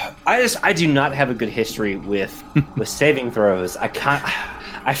episode. I do not have a good history with saving throws. I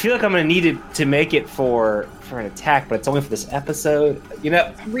feel like I'm gonna need it to make it for an attack, but it's only for this episode.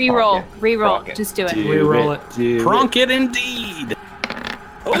 Reroll. Just do it. Reroll it. Pronk it indeed.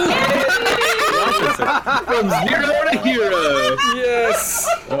 From 0 to hero. Yes.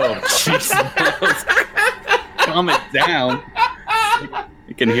 Oh, jeez. Calm it down.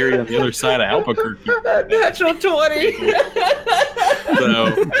 You can hear you on the other side of Albuquerque. Natural 20.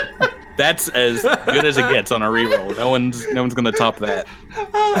 So that's as good as it gets on a reroll. No one's gonna top that.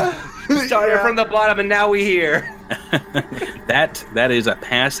 Started from the bottom, and now we here. That is a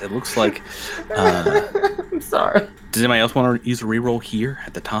pass. It looks like. I'm sorry. Does anybody else want to use a reroll here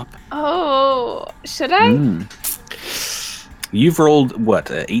at the top? Oh, should I? You've rolled what?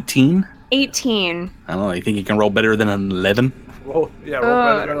 18. 18. I don't know. You think you can roll better than an 11? Roll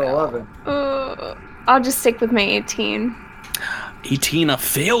better than 11. I'll just stick with my 18. 18, a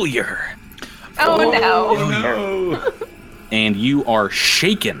failure. Oh no. and you are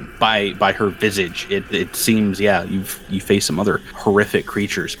shaken by her visage. It seems, you face some other horrific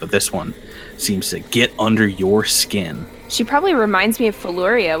creatures, but this one seems to get under your skin. She probably reminds me of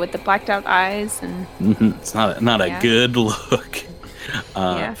Feluria with the blacked out eyes. And It's not a good look.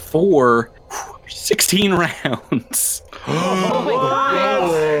 For 16 rounds.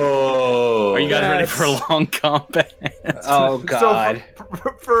 Are you guys ready for long combat? Oh God!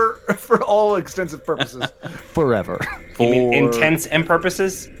 So for all extensive purposes, forever. You mean intents and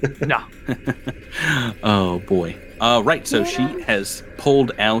purposes? No. Oh boy. Right. So she has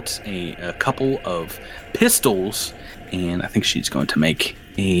pulled out a couple of pistols, and I think she's going to make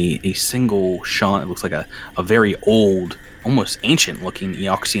a single shot. It looks like a very old, almost ancient-looking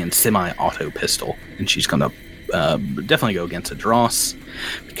Eoxian semi-auto pistol, and she's going to definitely go against Adros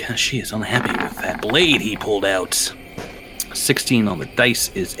because she is unhappy with that blade he pulled out. 16 on the dice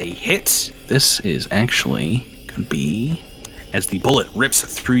is a hit. This is actually going to be, as the bullet rips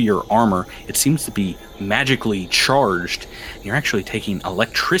through your armor, it seems to be magically charged. You're actually taking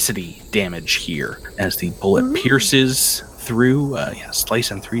electricity damage here as the bullet pierces through,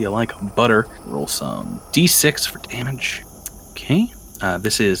 slicing through you like butter. Roll some d6 for damage. Okay.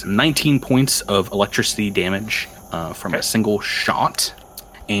 This is 19 points of electricity damage from a single shot.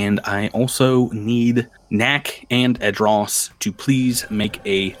 And I also need Knack and Adros to please make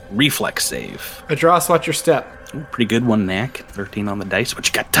a reflex save. Adros, watch your step. Ooh, pretty good one, Knack. 13 on the dice. What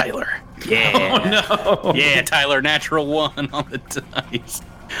you got, Tyler? Yeah. Oh, no. Yeah, Tyler, natural 1 on the dice.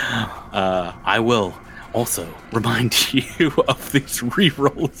 I will also remind you of these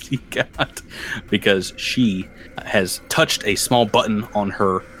rerolls you got because she has touched a small button on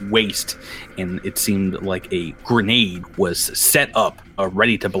her waist, and it seemed like a grenade was set up,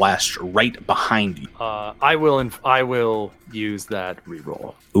 ready to blast right behind you. I will use that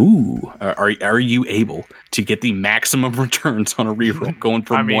reroll. Ooh, are you able to get the maximum returns on a reroll, going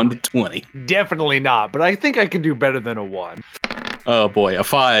from 1 to 20? Definitely not, but I think I can do better than a 1. Oh boy, a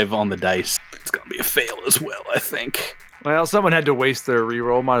 5 on the dice. It's gonna be a fail as well, I think. Well, someone had to waste their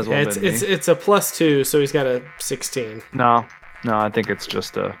reroll. Might as well. It's a +2, so he's got a 16. No, I think it's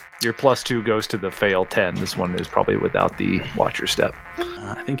just your +2 goes to the fail 10. This one is probably without the watcher step.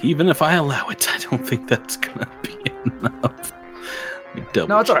 I think even if I allow it, I don't think that's gonna be enough. Let me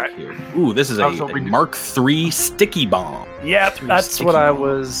double it's all right. here. Ooh, this is a Mark III sticky bomb. Yep, that's what I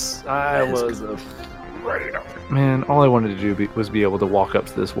was. Man, all I wanted to do was be able to walk up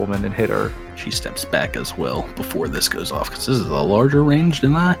to this woman and hit her. She steps back as well before this goes off, because this is a larger range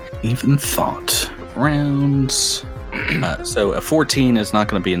than I even thought. Rounds. So a 14 is not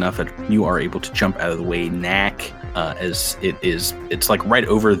going to be enough. You are able to jump out of the way, Knack, as it's like right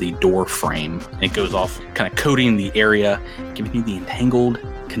over the door frame. It goes off, kind of coating the area, giving you the entangled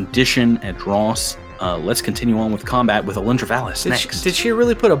condition at Dross. Let's continue on with combat with Alindra Valis next. Did she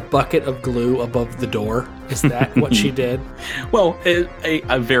really put a bucket of glue above the door? Is that what she did? Well,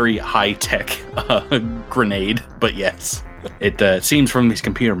 a very high-tech grenade, but yes. It seems from these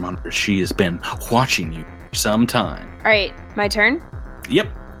computer monitors she has been watching you for some time. All right, my turn? Yep.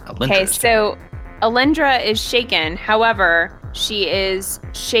 Okay, so Alindra is shaken. However, she is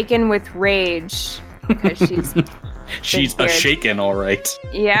shaken with rage because she's a shaken, all right.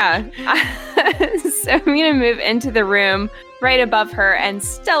 Yeah. So I'm going to move into the room right above her and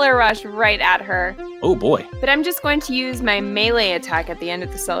Stellar Rush right at her. Oh, boy. But I'm just going to use my melee attack at the end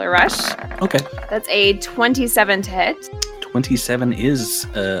of the Stellar Rush. Okay. That's a 27 to hit. 27 is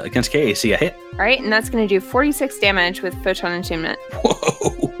against KAC a hit. All right, and that's going to do 46 damage with Photon Entombment.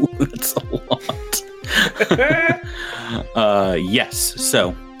 Whoa, that's a lot. Yes,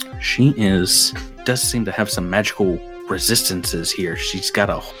 so she does seem to have some magical resistances here. She's got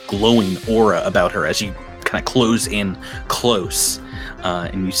a glowing aura about her as you kind of close in close.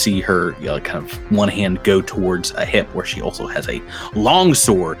 And you see her kind of one hand go towards a hip where she also has a long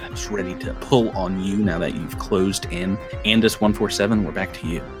sword that's ready to pull on you now that you've closed in. Andis 147, we're back to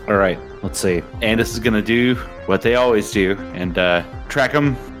you. All right, let's see. Andis is going to do what they always do and track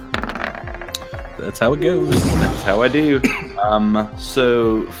him. That's how it goes. That's how I do.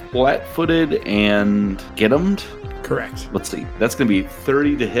 So flat-footed and get-em'd. Correct. Let's see. That's going to be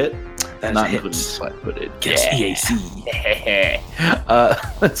 30 to hit. That's not flat-footed. Guess EAC.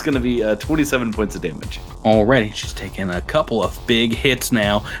 That's going to be 27 points of damage. Alrighty, she's taking a couple of big hits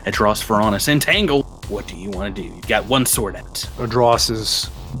now at Dross Varanus. Entangle. What do you want to do? You've got one sword out. Dross is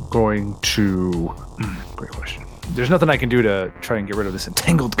going to... Great question. There's nothing I can do to try and get rid of this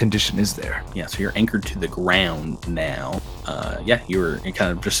entangled condition, is there? Yeah, so you're anchored to the ground now. You're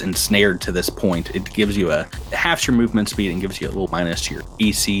kind of just ensnared to this point. It gives you half your movement speed and gives you a little minus to your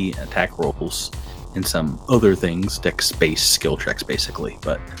AC attack rolls. in some other things, dex-based skill checks, basically.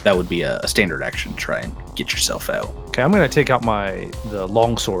 But that would be a standard action to try and get yourself out. Okay, I'm going to take out the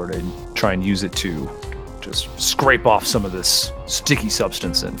longsword and try and use it to just scrape off some of this sticky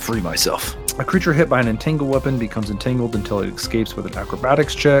substance and free myself. A creature hit by an entangled weapon becomes entangled until it escapes with an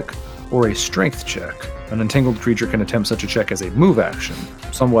acrobatics check or a strength check. An entangled creature can attempt such a check as a move action.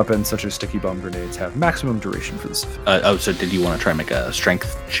 Some weapons, such as sticky bomb grenades, have maximum duration for this. So did you want to try and make a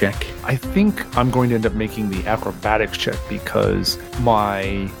strength check? I think I'm going to end up making the acrobatics check because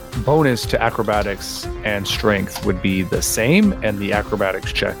my bonus to acrobatics and strength would be the same, and the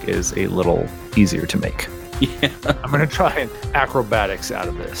acrobatics check is a little easier to make. Yeah. I'm going to try and acrobatics out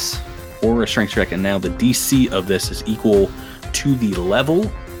of this. Or a strength check, and now the DC of this is equal to the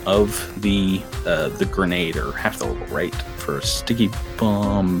level of the grenade, or half the level, right? For a sticky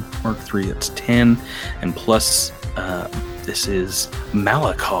bomb Mark III, it's 10, and plus this is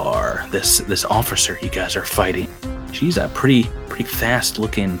Malakar, this officer you guys are fighting. She's a pretty fast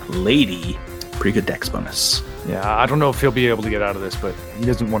looking lady. Pretty good dex bonus. Yeah, I don't know if he'll be able to get out of this, but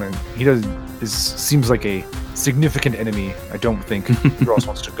seems like a significant enemy. I don't think Ross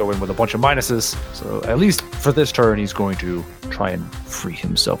wants to go in with a bunch of minuses. So at least for this turn, he's going to try and free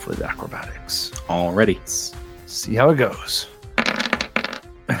himself with acrobatics. Already. Let's see how it goes.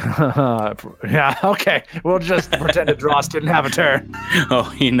 Yeah, okay. We'll just pretend that Dross didn't have a turn. Oh,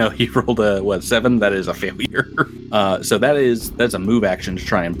 he rolled a 7? That is a failure. So that's a move action to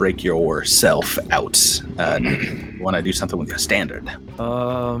try and break yourself out. You want to do something with the standard?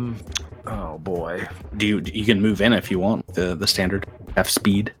 Oh boy. You can move in if you want the standard F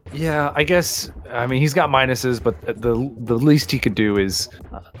speed. Yeah, I guess. I mean, he's got minuses, but the least he could do is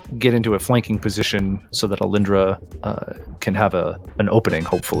get into a flanking position so that Alindra can have an opening,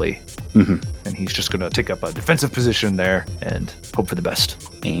 hopefully. Mm-hmm. And he's just going to take up a defensive position there and hope for the best.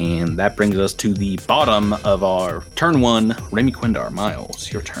 And that brings us to the bottom of our turn 1. Raimi Quindar,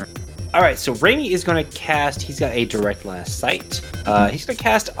 Miles, your turn. All right, so Raimi is going to cast. He's got a direct line of sight. He's going to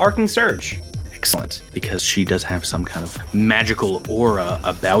cast Arcing Surge. Excellent, because she does have some kind of magical aura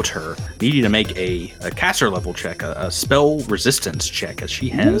about her. Need you to make a caster level check, a spell resistance check, as she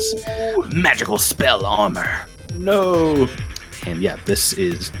has magical spell armor. No. And yeah, this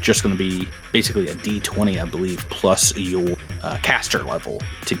is just going to be basically a D20, I believe, plus your caster level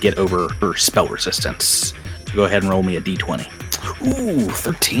to get over her spell resistance. So go ahead and roll me a D20. Ooh,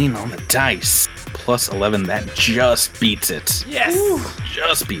 13 on the dice. Plus 11, that just beats it. Yes! Ooh,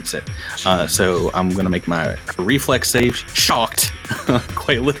 just beats it. So I'm going to make my reflex save. Shocked,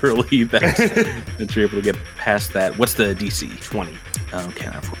 quite literally, that you're able to get past that. What's the DC? 20. Okay,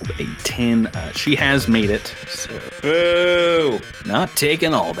 I've rolled a 10. She has made it. So, boo! Not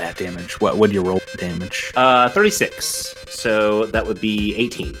taking all that damage. What would you roll damage? 36. So that would be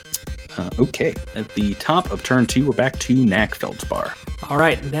 18. Okay. At the top of turn 2, we're back to Knack Feldspar. All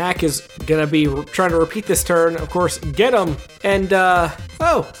right, Knack is gonna be trying to repeat this turn. Of course, get him. And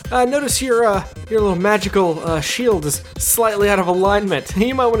notice your little magical shield is slightly out of alignment.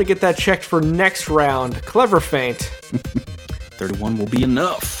 You might want to get that checked for next round. Clever feint. 31 will be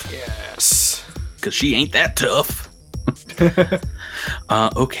enough. Yes. Because she ain't that tough.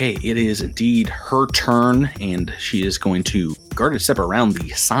 Okay, it is indeed her turn, and she is going to guard a step around the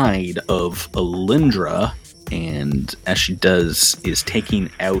side of Alindra, and as she does, is taking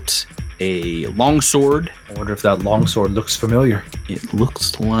out a longsword. I wonder if that longsword looks familiar. It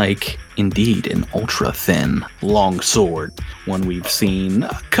looks like, indeed, an ultra-thin longsword, one we've seen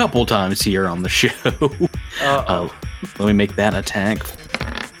a couple times here on the show. Let me make that attack.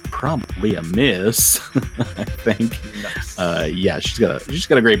 Probably a miss, I think. Nice. Yeah, she's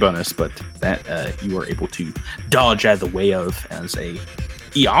got a great bonus, but that you are able to dodge out of the way of as a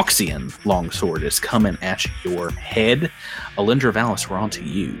Eoxian longsword is coming at your head. Alindra Valis, we're on to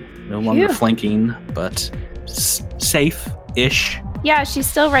you. No longer flanking, but safe-ish. Yeah, she's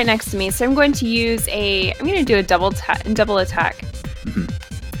still right next to me, so I'm going to do a double attack.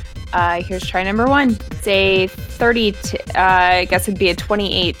 Mm-hmm. Here's try number 1. It's a 30 I guess it'd be a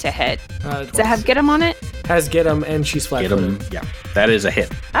 28 to hit. Does it have get him on it? Has get him, and she's flat-footed. Yeah, that is a hit.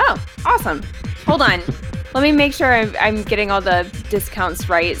 Oh, awesome. Hold on. Let me make sure I'm getting all the discounts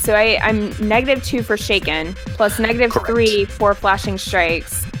right. So I'm -2 for shaken, plus -3 for flashing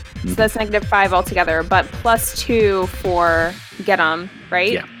strikes. So that's -5 altogether, but +2 for get 'em,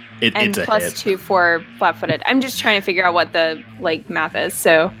 right? Yeah, and it's plus a hit. 2 for flat-footed. I'm just trying to figure out what the math is.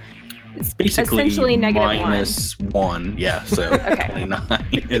 So it's basically essentially -1. Yeah, so Okay. 29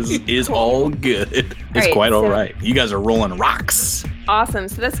 is all good. It's Right, quite all so- right. You guys are rolling rocks. Awesome.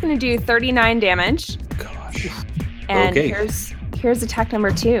 So that's going to do 39 damage. Gosh. And Okay. here's attack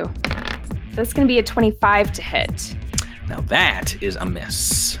number 2. That's going to be a 25 to hit. Now that is a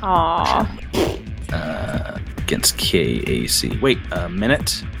miss. Aww. Against KAC. Wait a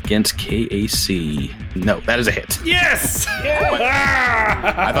minute. Against KAC. No, that is a hit. Yes!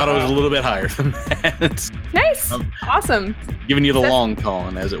 I thought it was a little bit higher than that. Nice. Awesome. Giving you the long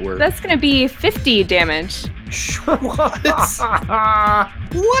con, as it were. That's going to be 50 damage. What?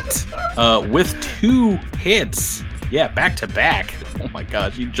 What? With 2 hits. Yeah, back to back. Oh my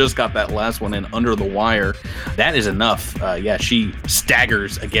gosh, you just got that last one in under the wire. That is enough. Yeah, she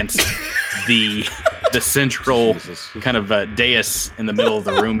staggers against the central kind of dais in the middle of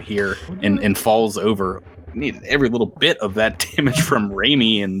the room here and falls over. Needed every little bit of that damage from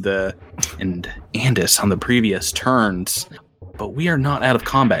Raimi and Andis on the previous turns. But we are not out of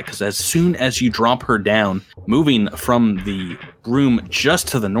combat, because as soon as you drop her down, moving from the room just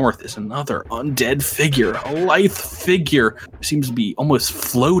to the north is another undead figure, a lithe figure, who seems to be almost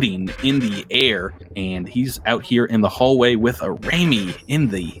floating in the air, and he's out here in the hallway with a Raimi in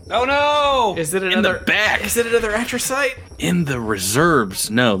the Is it another in the back, Is it another Atrocyte? in the reserves.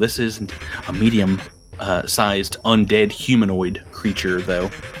 No, this isn't a medium sized undead humanoid creature,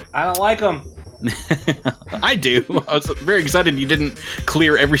 though. I don't like them. I do. I was very excited you didn't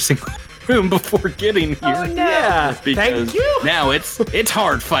clear every single room before getting here. Oh, no. Yeah. Because Thank you. now it's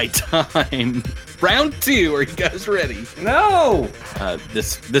hard fight time. Round 2. Are you guys ready? No.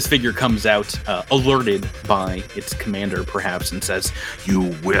 This figure comes out alerted by its commander, perhaps, and says,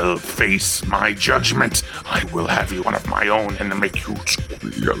 You will face my judgment. I will have you one of my own and make you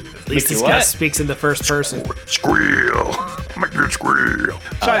squeal. At least this guy speaks in the first person. Squeal. Make you squeal.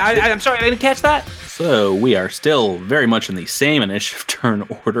 Sorry, I'm sorry, I didn't catch that. So we are still very much in the same initiative turn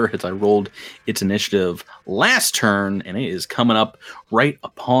order as I rolled its initiative last turn, and it is coming up right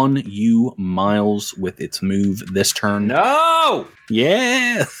upon you, Miles, with its move this turn. No.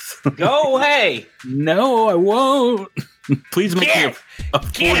 Yes. Go away. No, I won't. Please make me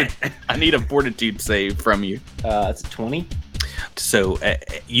I need a fortitude save from you. That's a 20. So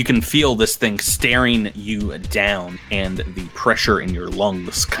you can feel this thing staring you down, and the pressure in your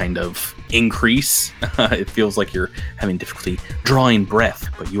lungs kind of increase. It feels like you're having difficulty drawing breath,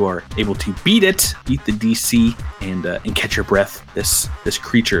 but you are able to beat the DC, and catch your breath. This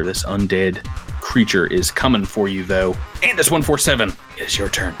creature, this undead creature, is coming for you, though. And it's 147. It's your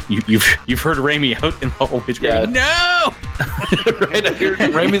turn. You've heard Raimi out in the hallway screaming, no! Right, I hear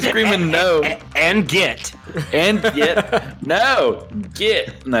Raimi screaming, no. And get. No,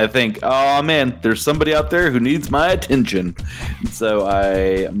 get. And I think, oh man, there's somebody out there who needs my attention. So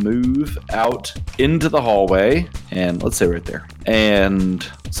I move out into the hallway, and let's say right there. And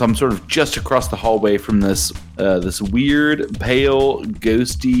so I'm sort of just across the hallway from this weird, pale,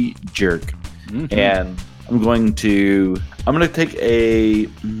 ghosty jerk. Mm-hmm. And I'm going to take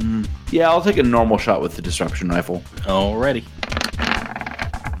I'll take a normal shot with the disruption rifle. Alrighty.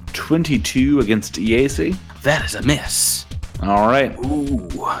 22 against EAC. That is a miss. All right.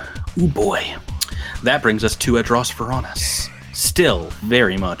 Ooh boy. That brings us to Adros Varanus. Still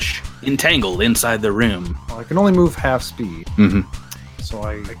very much entangled inside the room. Well, I can only move half speed. Mm-hmm. So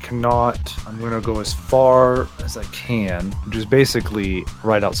I cannot. I'm going to go as far as I can, which is basically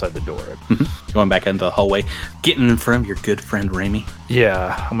right outside the door. Mm-hmm. Going back into the hallway, getting in front of your good friend Raimi.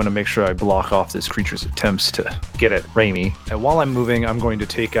 Yeah, I'm going to make sure I block off this creature's attempts to get at Raimi. And while I'm moving, I'm going to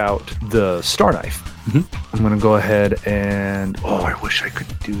take out the Star Knife. Mm-hmm. I'm going to go ahead and... Oh, I wish I could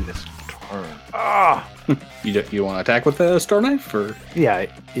do this turn. You want to attack with the Star Knife? Or? Yeah,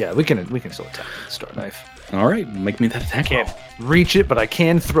 we can still attack with the Star Knife. All right, make me that attack. I can't reach it, but I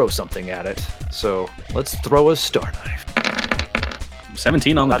can throw something at it. So let's throw a Star Knife.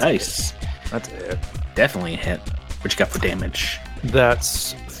 17 on the dice. That's a hit. Definitely a hit. What you got for damage?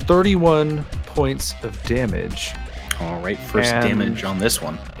 That's 31 points of damage. All right, first damage on this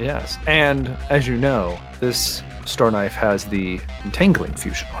one. Yes, and as you know, this Star Knife has the entangling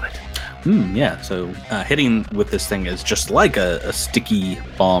fusion on it. Yeah, so hitting with this thing is just like a sticky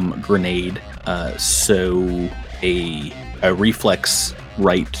bomb grenade. So a reflex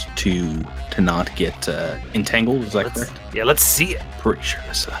right to not get entangled. Is that correct? Yeah, let's see it. Pretty sure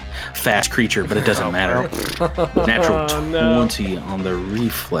it's a fast creature, but it doesn't matter. Natural 20 on the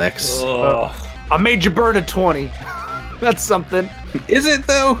reflex. I made you burn a 20. That's something. Is it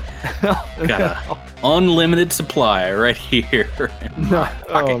though? Got a unlimited supply right here.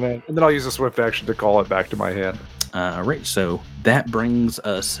 Oh man! And then I'll use a swift action to call it back to my hand. Right, so that brings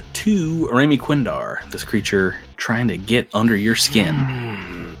us to Raimi Quindar, this creature trying to get under your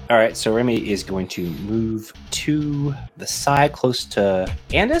skin. All right, so Raimi is going to move to the side close to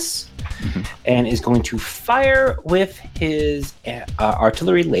Andis, and is going to fire with his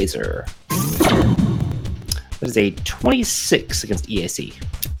artillery laser. That is a 26 against EAC.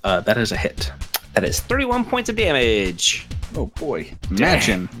 That is a hit. That is 31 points of damage. Oh boy.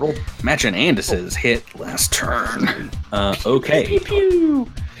 Matching Andis's hit last turn. Okay.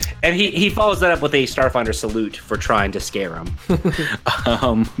 And he follows that up with a Starfinder salute for trying to scare him.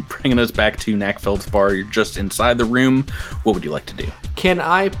 Bringing us back to Knack Feldspar. You're just inside the room. What would you like to do? Can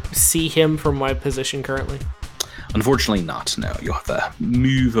I see him from my position currently? Unfortunately not, no. You'll have to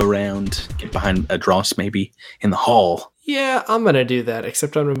move around, get behind Adros maybe in the hall. Yeah, I'm going to do that,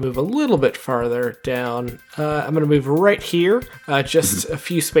 except I'm going to move a little bit farther down. I'm going to move right here, just a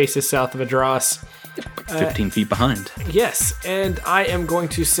few spaces south of Adros. 15 feet behind. Yes, and I am going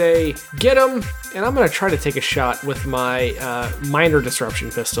to say, get him, and I'm going to try to take a shot with my minor disruption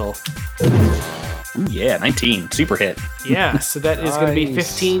pistol. Ooh, yeah, 19. Super hit. Yeah, so that is going to be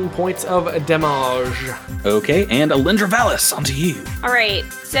 15 points of damage. Okay, and Alindra Valis, onto you. All right,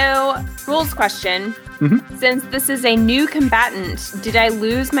 so rules question. Since this is a new combatant, did I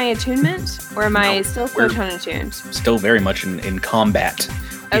lose my attunement, or am I still photon attuned? Still very much in combat.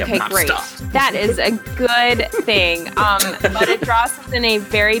 Okay, great. That is a good thing. But Adros is in a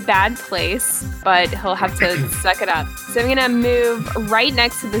very bad place, but he'll have to suck it up. So I'm going to move right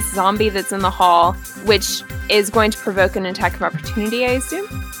next to this zombie that's in the hall, which is going to provoke an attack of opportunity, I assume.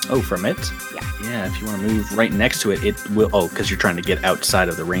 Oh, from it? Yeah. Yeah, if you want to move right next to it, it will... Oh, because you're trying to get outside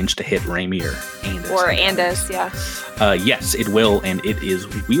of the range to hit Raimi or Andis. Or Andis, yeah. Yes, it will, and it is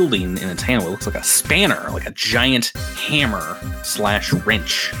wielding in its hand what looks like a spanner, like a giant hammer /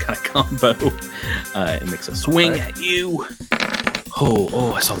 wrench kind of combo. It makes a swing at you.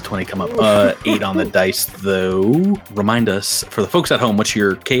 Oh, I saw the 20 come up. 8 on the dice, though. Remind us, for the folks at home, what's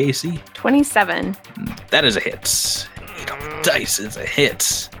your KAC? 27. That is a hit. 8 on the dice is a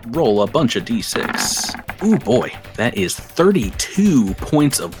hit. Roll a bunch of d6. Ooh, boy. That is 32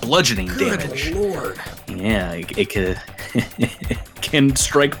 points of bludgeoning damage. Good lord. Yeah, it can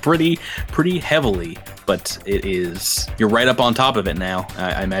strike pretty heavily, but it is... You're right up on top of it now.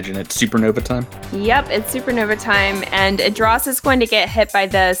 I imagine it's supernova time? Yep, it's supernova time, and Adros is going to get hit by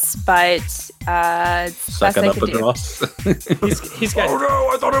this, but Suck it up, Adros. He's got... Oh no,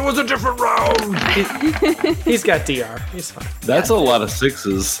 I thought it was a different round! He's got DR. He's fine. That's a lot of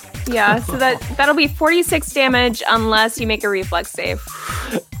 6s. Yeah, so that'll be 46 damage unless you make a reflex save.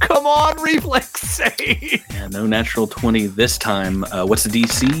 Come on, reflex save! Yeah, no natural 20 this time. What's the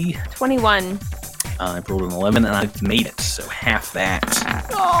DC? 21. I've rolled an 11 and I've made it, so half that.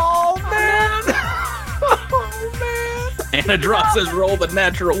 Oh man! Oh man! And Adros has rolled a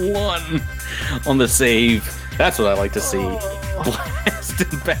natural 1 on the save. That's what I like to see. Blasted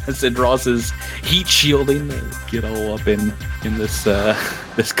past Adros's heat shielding. Get all up in this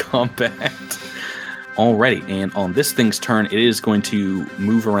this combat. Alrighty, and on this thing's turn, it is going to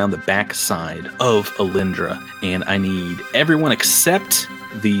move around the back side of Alindra, and I need everyone except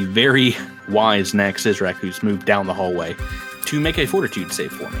the very wise Knack Sizrak, who's moved down the hallway, to make a fortitude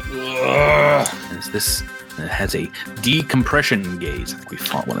save for me. As this has a decompression gaze. I think we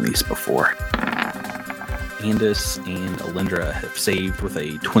fought one of these before. Andis and Alindra have saved with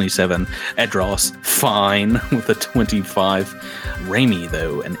a 27. Adros, fine, with a 25. Raimi,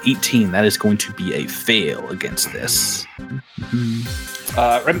 though, an 18. That is going to be a fail against this.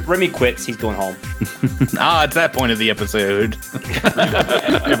 Remy quits. He's going home. It's that point of the episode.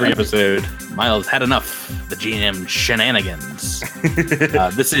 Every episode. Miles had enough. The GM shenanigans.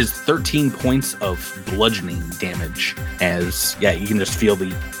 This is 13 points of bludgeoning damage. As, you can just feel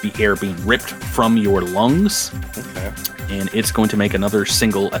the air being ripped from your lungs. Okay. And it's going to make another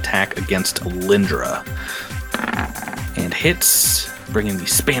single attack against Alindra. And hits, bringing the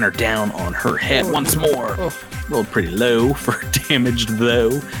spanner down on her head once more. Rolled pretty low for damaged,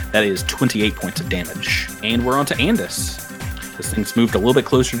 though. That is 28 points of damage. And we're on to Andis. This thing's moved a little bit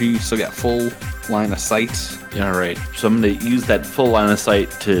closer to you, so got full line of sight. All right. So I'm going to use that full line of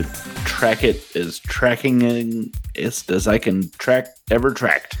sight to track it as tracking as I can track ever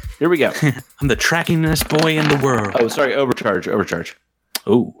tracked. Here we go. I'm the trackingest boy in the world. Oh, sorry. Overcharge.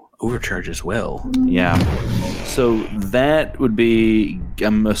 Oh, overcharge as well. Yeah. So that would be,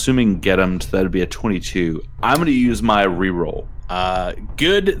 I'm assuming get him, so that would be a 22. I'm going to use my reroll.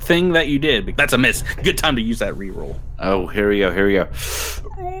 Good thing that you did. That's a miss. Good time to use that reroll. Oh, here we go.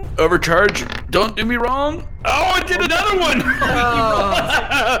 Overcharge. Don't do me wrong. Oh, I did another one.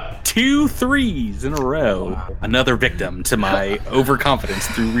 2 3s in a row. Another victim to my overconfidence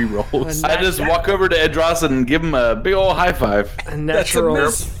through rerolls. I just walk over to Adros and give him a big old high five. A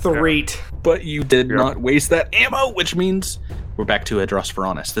natural 3. But you did not waste that ammo, which means we're back to Adros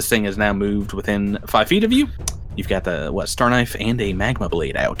Veronis. This thing has now moved within 5 feet of you. You've got the, Star Knife and a Magma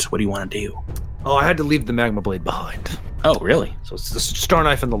Blade out. What do you want to do? Oh, I had to leave the magma blade behind. Oh, really? So it's the star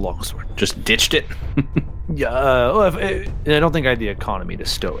knife and the longsword. Just ditched it? Yeah, I don't think I had the economy to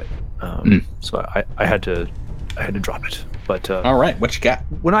stow it. So I had to drop it. But all right, what you got?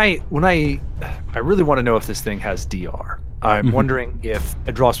 When I really want to know if this thing has DR. I'm wondering if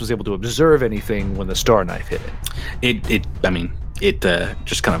Edros was able to observe anything when the star knife hit it. It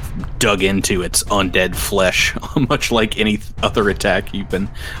just kind of dug into its undead flesh, much like any other attack you've been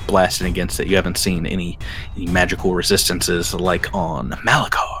blasting against it. You haven't seen any magical resistances like on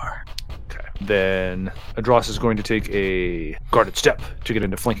Malachar. Okay. Then Edros is going to take a guarded step to get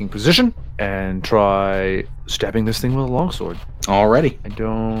into flanking position and try stabbing this thing with a longsword. Already. I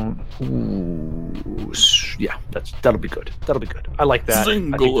don't... Ooh, yeah, that'll be good. That'll be good. I like that.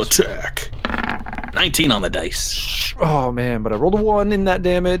 Single attack. 19 on the dice. Oh, man, but I rolled a 1 in that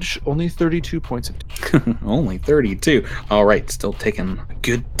damage. Only 32 points of damage. Only 32. All right, still taking a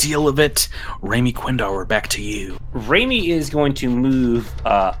good deal of it. Raimi Quindar, we're back to you. Raimi is going to move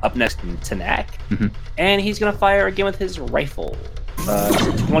up next to Knack, and he's going to fire again with his rifle.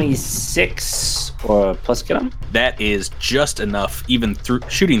 26 or plus get him? That is just enough, even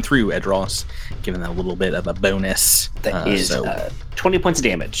shooting through Edros, giving that a little bit of a bonus. That is 20 points of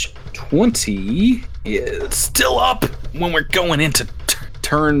damage. 20 is still up when we're going into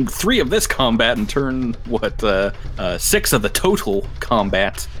turn 3 of this combat and turn 6 of the total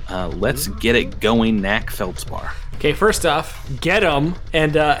combat. Let's get it going, Knack Feldspar. Okay, first off, get him.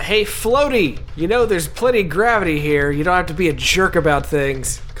 And hey, Floaty, you know there's plenty of gravity here. You don't have to be a jerk about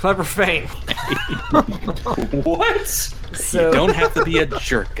things. Clever feint. What? So, you don't have to be a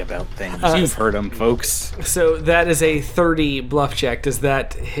jerk about things. You've heard them, folks. So that is a 30 bluff check. Does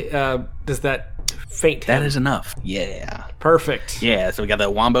that feint him? That is enough. Yeah. Perfect. Yeah, so we got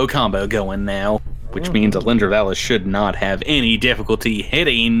that wombo combo going now, which means Alindra Vallis should not have any difficulty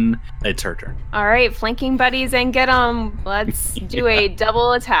hitting. It's her turn. All right, flanking buddies and get them. Let's do a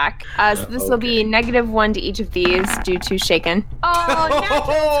double attack. So this will be -1 to each of these due to shaken. Oh, natural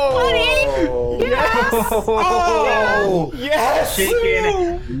 20! Yes! Oh, yes!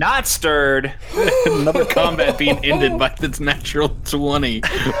 Shaken, not stirred. Another combat being ended by this natural 20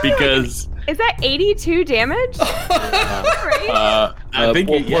 because... Is that 82 damage? Right? I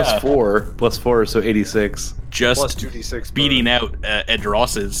think plus 4, so 86. Just plus 2d6 beating out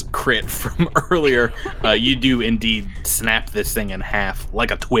Edros's crit from earlier, you do indeed snap this thing in half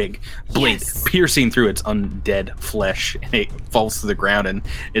like a twig, blade piercing through its undead flesh, and it falls to the ground. And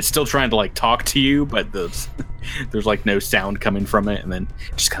it's still trying to talk to you, but there's no sound coming from it, and then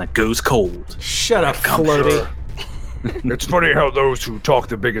it just kind of goes cold. Shut up, Floaty. It's funny how those who talk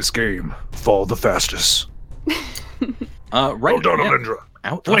the biggest game fall the fastest. Right. Well done, Alindra.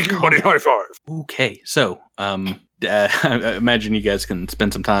 Flanking buddy, high five. Okay, so I imagine you guys can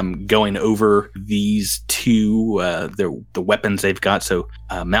spend some time going over these two, the weapons they've got. So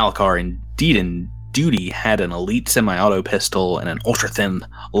Malachar indeed in duty had an elite semi-auto pistol and an ultra-thin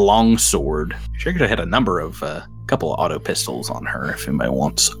longsword. She could have had a number of couple of auto pistols on her if anybody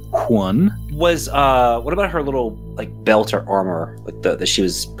wants one. Was what about her little belt or armor that she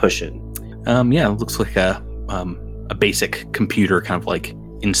was pushing? Yeah, it looks like a basic computer kind of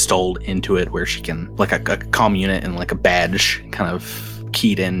installed into it where she can a comm unit and a badge kind of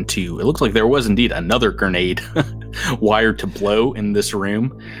keyed into. It looks like there was indeed another grenade wired to blow in this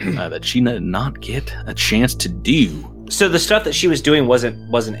room that she did not get a chance to do. So the stuff that she was doing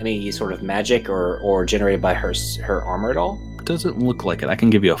wasn't any sort of magic or generated by her armor at all? Doesn't look like it. I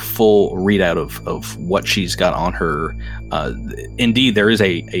can give you a full readout of what she's got on her. Indeed, there is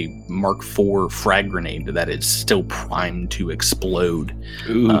a Mark IV frag grenade that is still primed to explode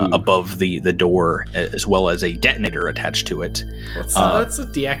above the door, as well as a detonator attached to it. Let's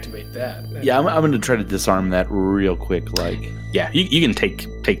deactivate that. Yeah, I'm going to try to disarm that real quick. Yeah, you can take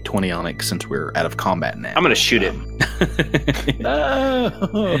 20 on it since we're out of combat now. I'm going to shoot it.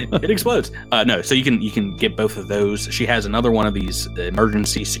 It explodes. No, so you can get both of those. She has another one of these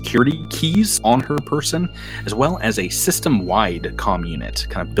emergency security keys on her person, as well as a system-wide comm unit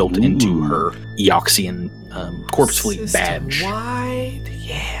kind of built into her Eoxian corpse fleet badge. System-wide?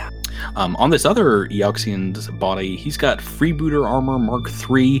 Yeah. On this other Eoxian's body, he's got freebooter armor Mark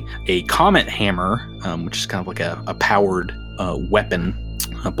III, a comet hammer, which is kind of a powered weapon,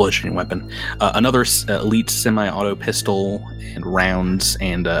 a bludgeoning weapon, another elite semi-auto pistol and rounds,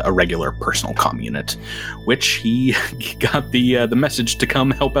 and a regular personal comm unit, which he got the message to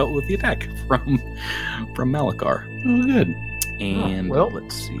come help out with the attack from Malachar. Oh, good. And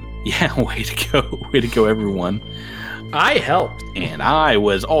let's see. Yeah, way to go, everyone. I helped. And I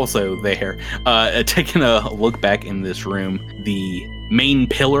was also there. Taking a look back in this room, the main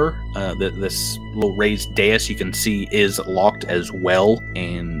pillar, this little raised dais you can see is locked as well.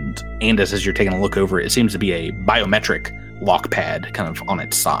 And as you're taking a look over it, it seems to be a biometric lock pad kind of on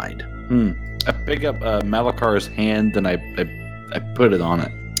its side. I pick up Malakar's hand and I put it on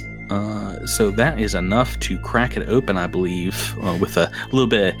it. So that is enough to crack it open, I believe, with a little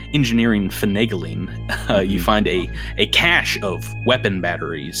bit of engineering finagling. You find a cache of weapon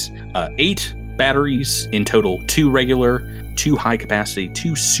batteries, 8 batteries in total, 2 regular, 2 high capacity,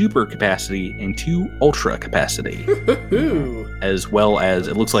 2 super capacity, and 2 ultra capacity. As well as,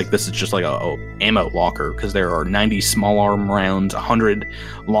 it looks like this is just like a ammo locker, because there are 90 small arm rounds, 100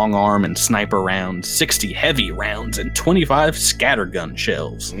 long arm and sniper rounds, 60 heavy rounds, and 25 scattergun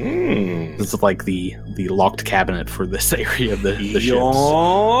shells. This is like the locked cabinet for this area of the ships.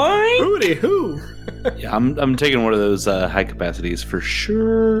 Hooty hoo! Yeah, I'm taking one of those high capacities for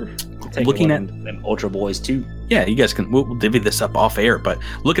sure. Looking at them Ultra Boys too. Yeah, you guys can. We'll divvy this up off air, but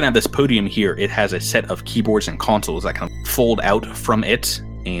looking at this podium here, it has a set of keyboards and consoles that kind of fold out from it,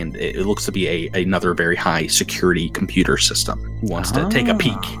 and it looks to be another very high security computer system. Who wants to take a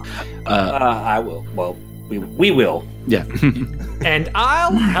peek? I will. Well, we will. Yeah. And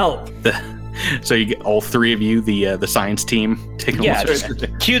I'll help. So you get all 3 of you, the science team, taking a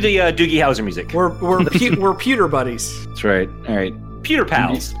look. Cue the Doogie Howser music. We're pewter buddies. That's right. All right. Pewter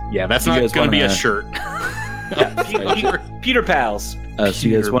pals. Yeah, that's You not guys going to be a wanna- shirt. Pewter pals. So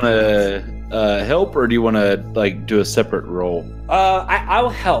you guys want to help, or do you want to like do a separate roll? I'll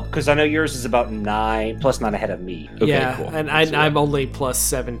help because I know yours is about 9 plus 9 ahead of me. Okay, Yeah, cool. and I'm only plus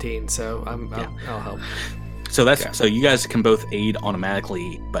 17, so I'll help. So so you guys can both aid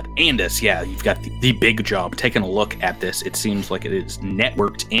automatically, but Andis, yeah, you've got the big job. Taking a look at this, it seems like it is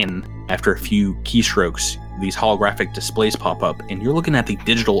networked in. After a few keystrokes, these holographic displays pop up, and you're looking at the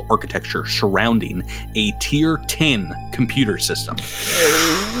digital architecture surrounding a tier 10 computer system.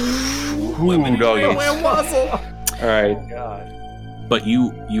 Ooh, doggies. All right. God. But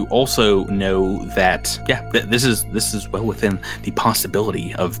you also know that this is well within the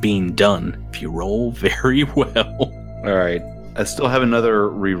possibility of being done if you roll very well. All right. I still have another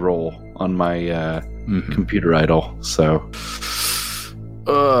re-roll on my computer idol. So,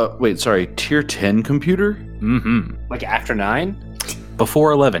 wait, sorry, tier 10 computer? Like after 9?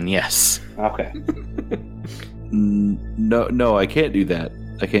 Before 11, yes. Okay. No, I can't do that.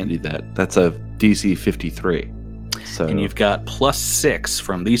 That's a DC 53. So, And you've got +6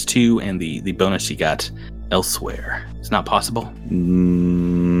 from these 2 and the bonus you got elsewhere. It's not possible.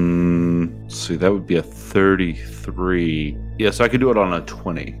 see, that would be a 33. Yeah, so I could do it on a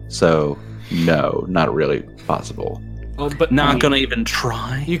 20. So, no, not really possible. Oh, but Not gonna even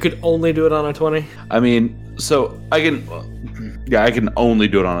try. You could only do it on a 20. I mean, so I can only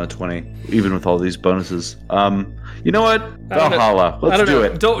do it on a 20, even with all these bonuses. You know what? Valhalla. Let's do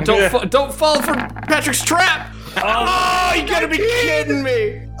it. Don't fall for Patrick's trap. Oh, you gotta be kidding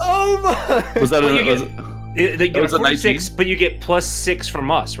me! Oh my! Was that Well, a, you was, get, they get was a 46, but you get +6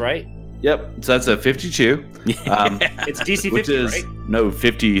 from us, right? Yep, so that's a 52. It's DC 50, Which is, right? no,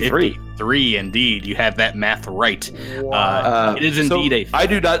 53. 53, indeed. You have that math right. It is indeed I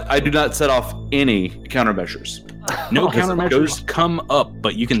do not set off any countermeasures. No Because it countermeasures goes- come up,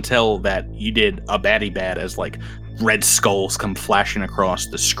 but you can tell that you did a baddie bad as like red skulls come flashing across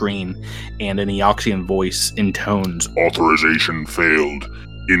the screen, and an Eoxian voice intones, Authorization failed.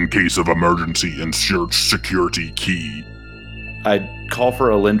 In case of emergency, insert security key. I call for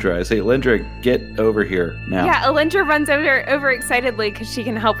Alindra. I say, Alindra, get over here now. Yeah, Alindra runs over excitedly because she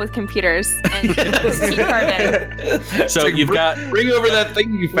can help with computers and key carbon. So you've got Bring over that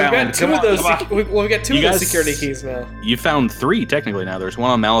thing you We've found. got two of those. We've got two You of those guys- security keys now. you found 3 technically now. There's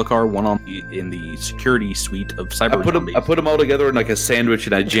one on Malachar, one in the security suite of Cyber I put them all together in like a sandwich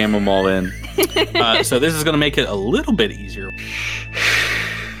and I jam them all in. So this is going to make it a little bit easier.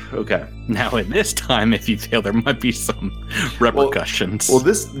 Okay. Now, at this time, if you fail, there might be some repercussions. Well,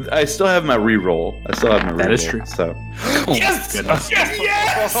 I still have my re-roll. That is true. So, Oh, Yes! my goodness.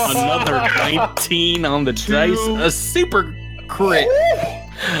 Yes! Another 19 on the dice. A super crit.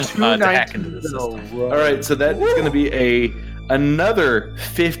 To hack into the system. all right. So that is going to be another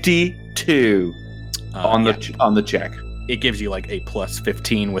 52 on the check. It gives you like a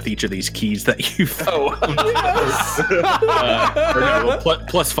 +15 with each of these keys that you found.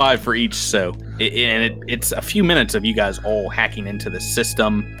 +5 for each. So, it's a few minutes of you guys all hacking into the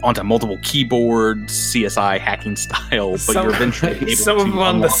system onto multiple keyboards, CSI hacking style. But you're eventually able some to of them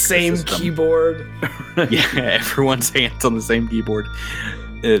on the unlock same system. keyboard. Yeah, everyone's hands on the same keyboard.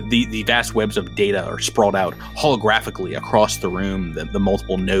 the vast webs of data are sprawled out holographically across the room, the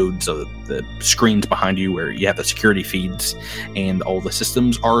multiple nodes of the screens behind you where you have the security feeds, and all the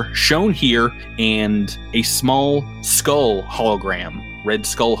systems are shown here, and a small skull hologram, red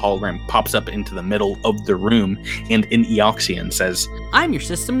skull hologram, pops up into the middle of the room, and in Eoxian says, I'm your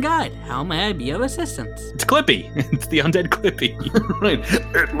system guide. How may I be of assistance? It's Clippy. It's the undead Clippy. Right.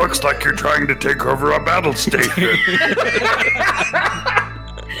 It looks like you're trying to take over a battle station.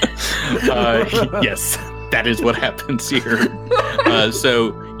 Yes, that is what happens here.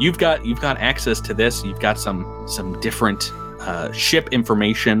 So you've got access to this. You've got some different ship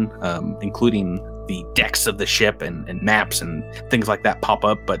information, including the decks of the ship and maps and things like that pop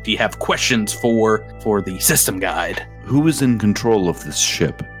up. But do you have questions for the system guide? Who is in control of this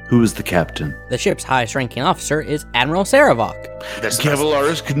ship? Who is the captain? The ship's highest ranking officer is Admiral Saravok.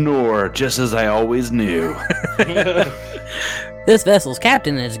 Kevalaris Knorr, just as I always knew. This vessel's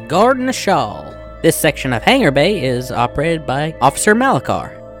captain is Gardner Shaw. This section of Hangar Bay is operated by Officer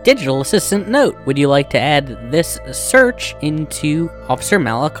Malakar. Digital assistant note, would you like to add this search into Officer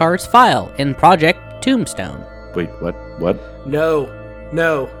Malakar's file in Project Tombstone? Wait, what? No,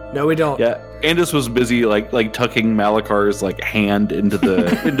 we don't. Yeah, Andis was busy like tucking Malakar's hand into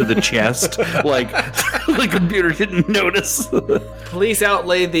the chest, like the computer didn't notice. Please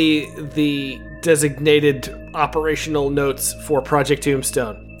outlay the designated operational notes for Project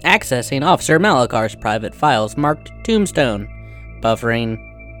Tombstone. Accessing Officer Malakar's private files marked Tombstone. Buffering.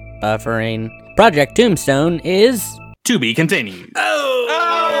 Project Tombstone is... To be continued.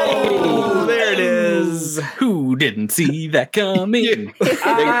 Oh, there it is. Who didn't see that coming?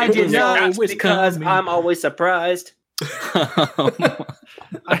 I did not, because I'm always surprised.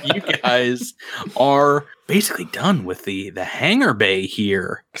 You guys are basically done with the hangar bay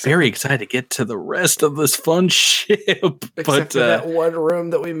here. Very excited to get to the rest of this fun ship. Except for that one room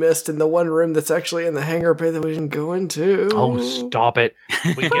that we missed, and the one room that's actually in the hangar bay that we didn't go into. Oh, stop it.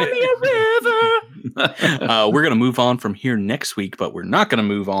 We're going to move on from here next week, but we're not going to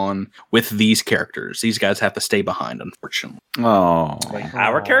move on with these characters. These guys have to stay behind, unfortunately. Oh.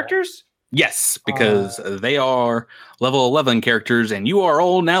 Our characters? Yes, because they are level 11 characters, and you are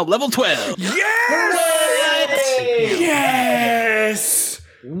all now level 12. Yes!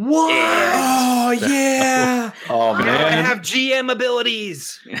 What? Oh, yeah! Oh, I man. have GM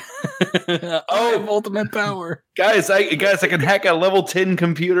abilities. Ultimate power. Guys, I can hack a level 10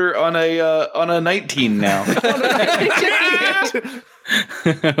 computer on a 19 now.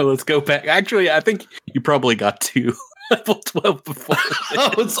 Let's go back. Actually, I think you probably got to level 12 before.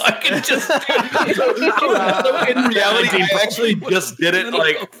 Oh, so I can just so in reality, I actually just did it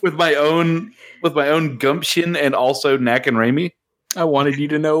with my own gumption and also Knack and Raimi. I wanted you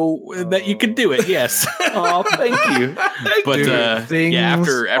to know that you could do it. Yes. Oh, thank you. But Dude,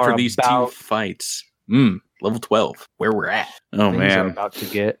 after these two fights, level 12, where we're at. Oh Things are man, about to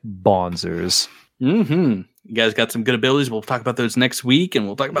get bonzers. Mm-hmm. You guys got some good abilities. We'll talk about those next week, and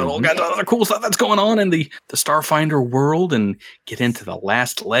we'll talk about all kinds of other cool stuff that's going on in the Starfinder world, and get into the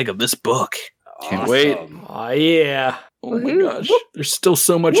last leg of this book. can't wait. Oh, yeah. Oh my gosh, there's still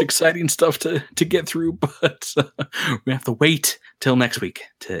so much exciting stuff to get through, but we have to wait till next week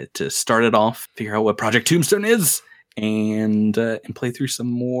to start it off, figure out what Project Tombstone is, and play through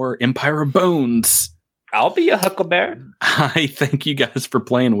some more Empire of Bones. I'll be a Huckleberry. I thank you guys for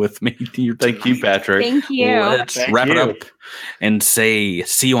playing with me. Thank you, Patrick. Thank you. Let's wrap it up and say,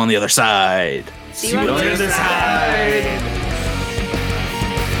 see you on the other side. See you on the other side.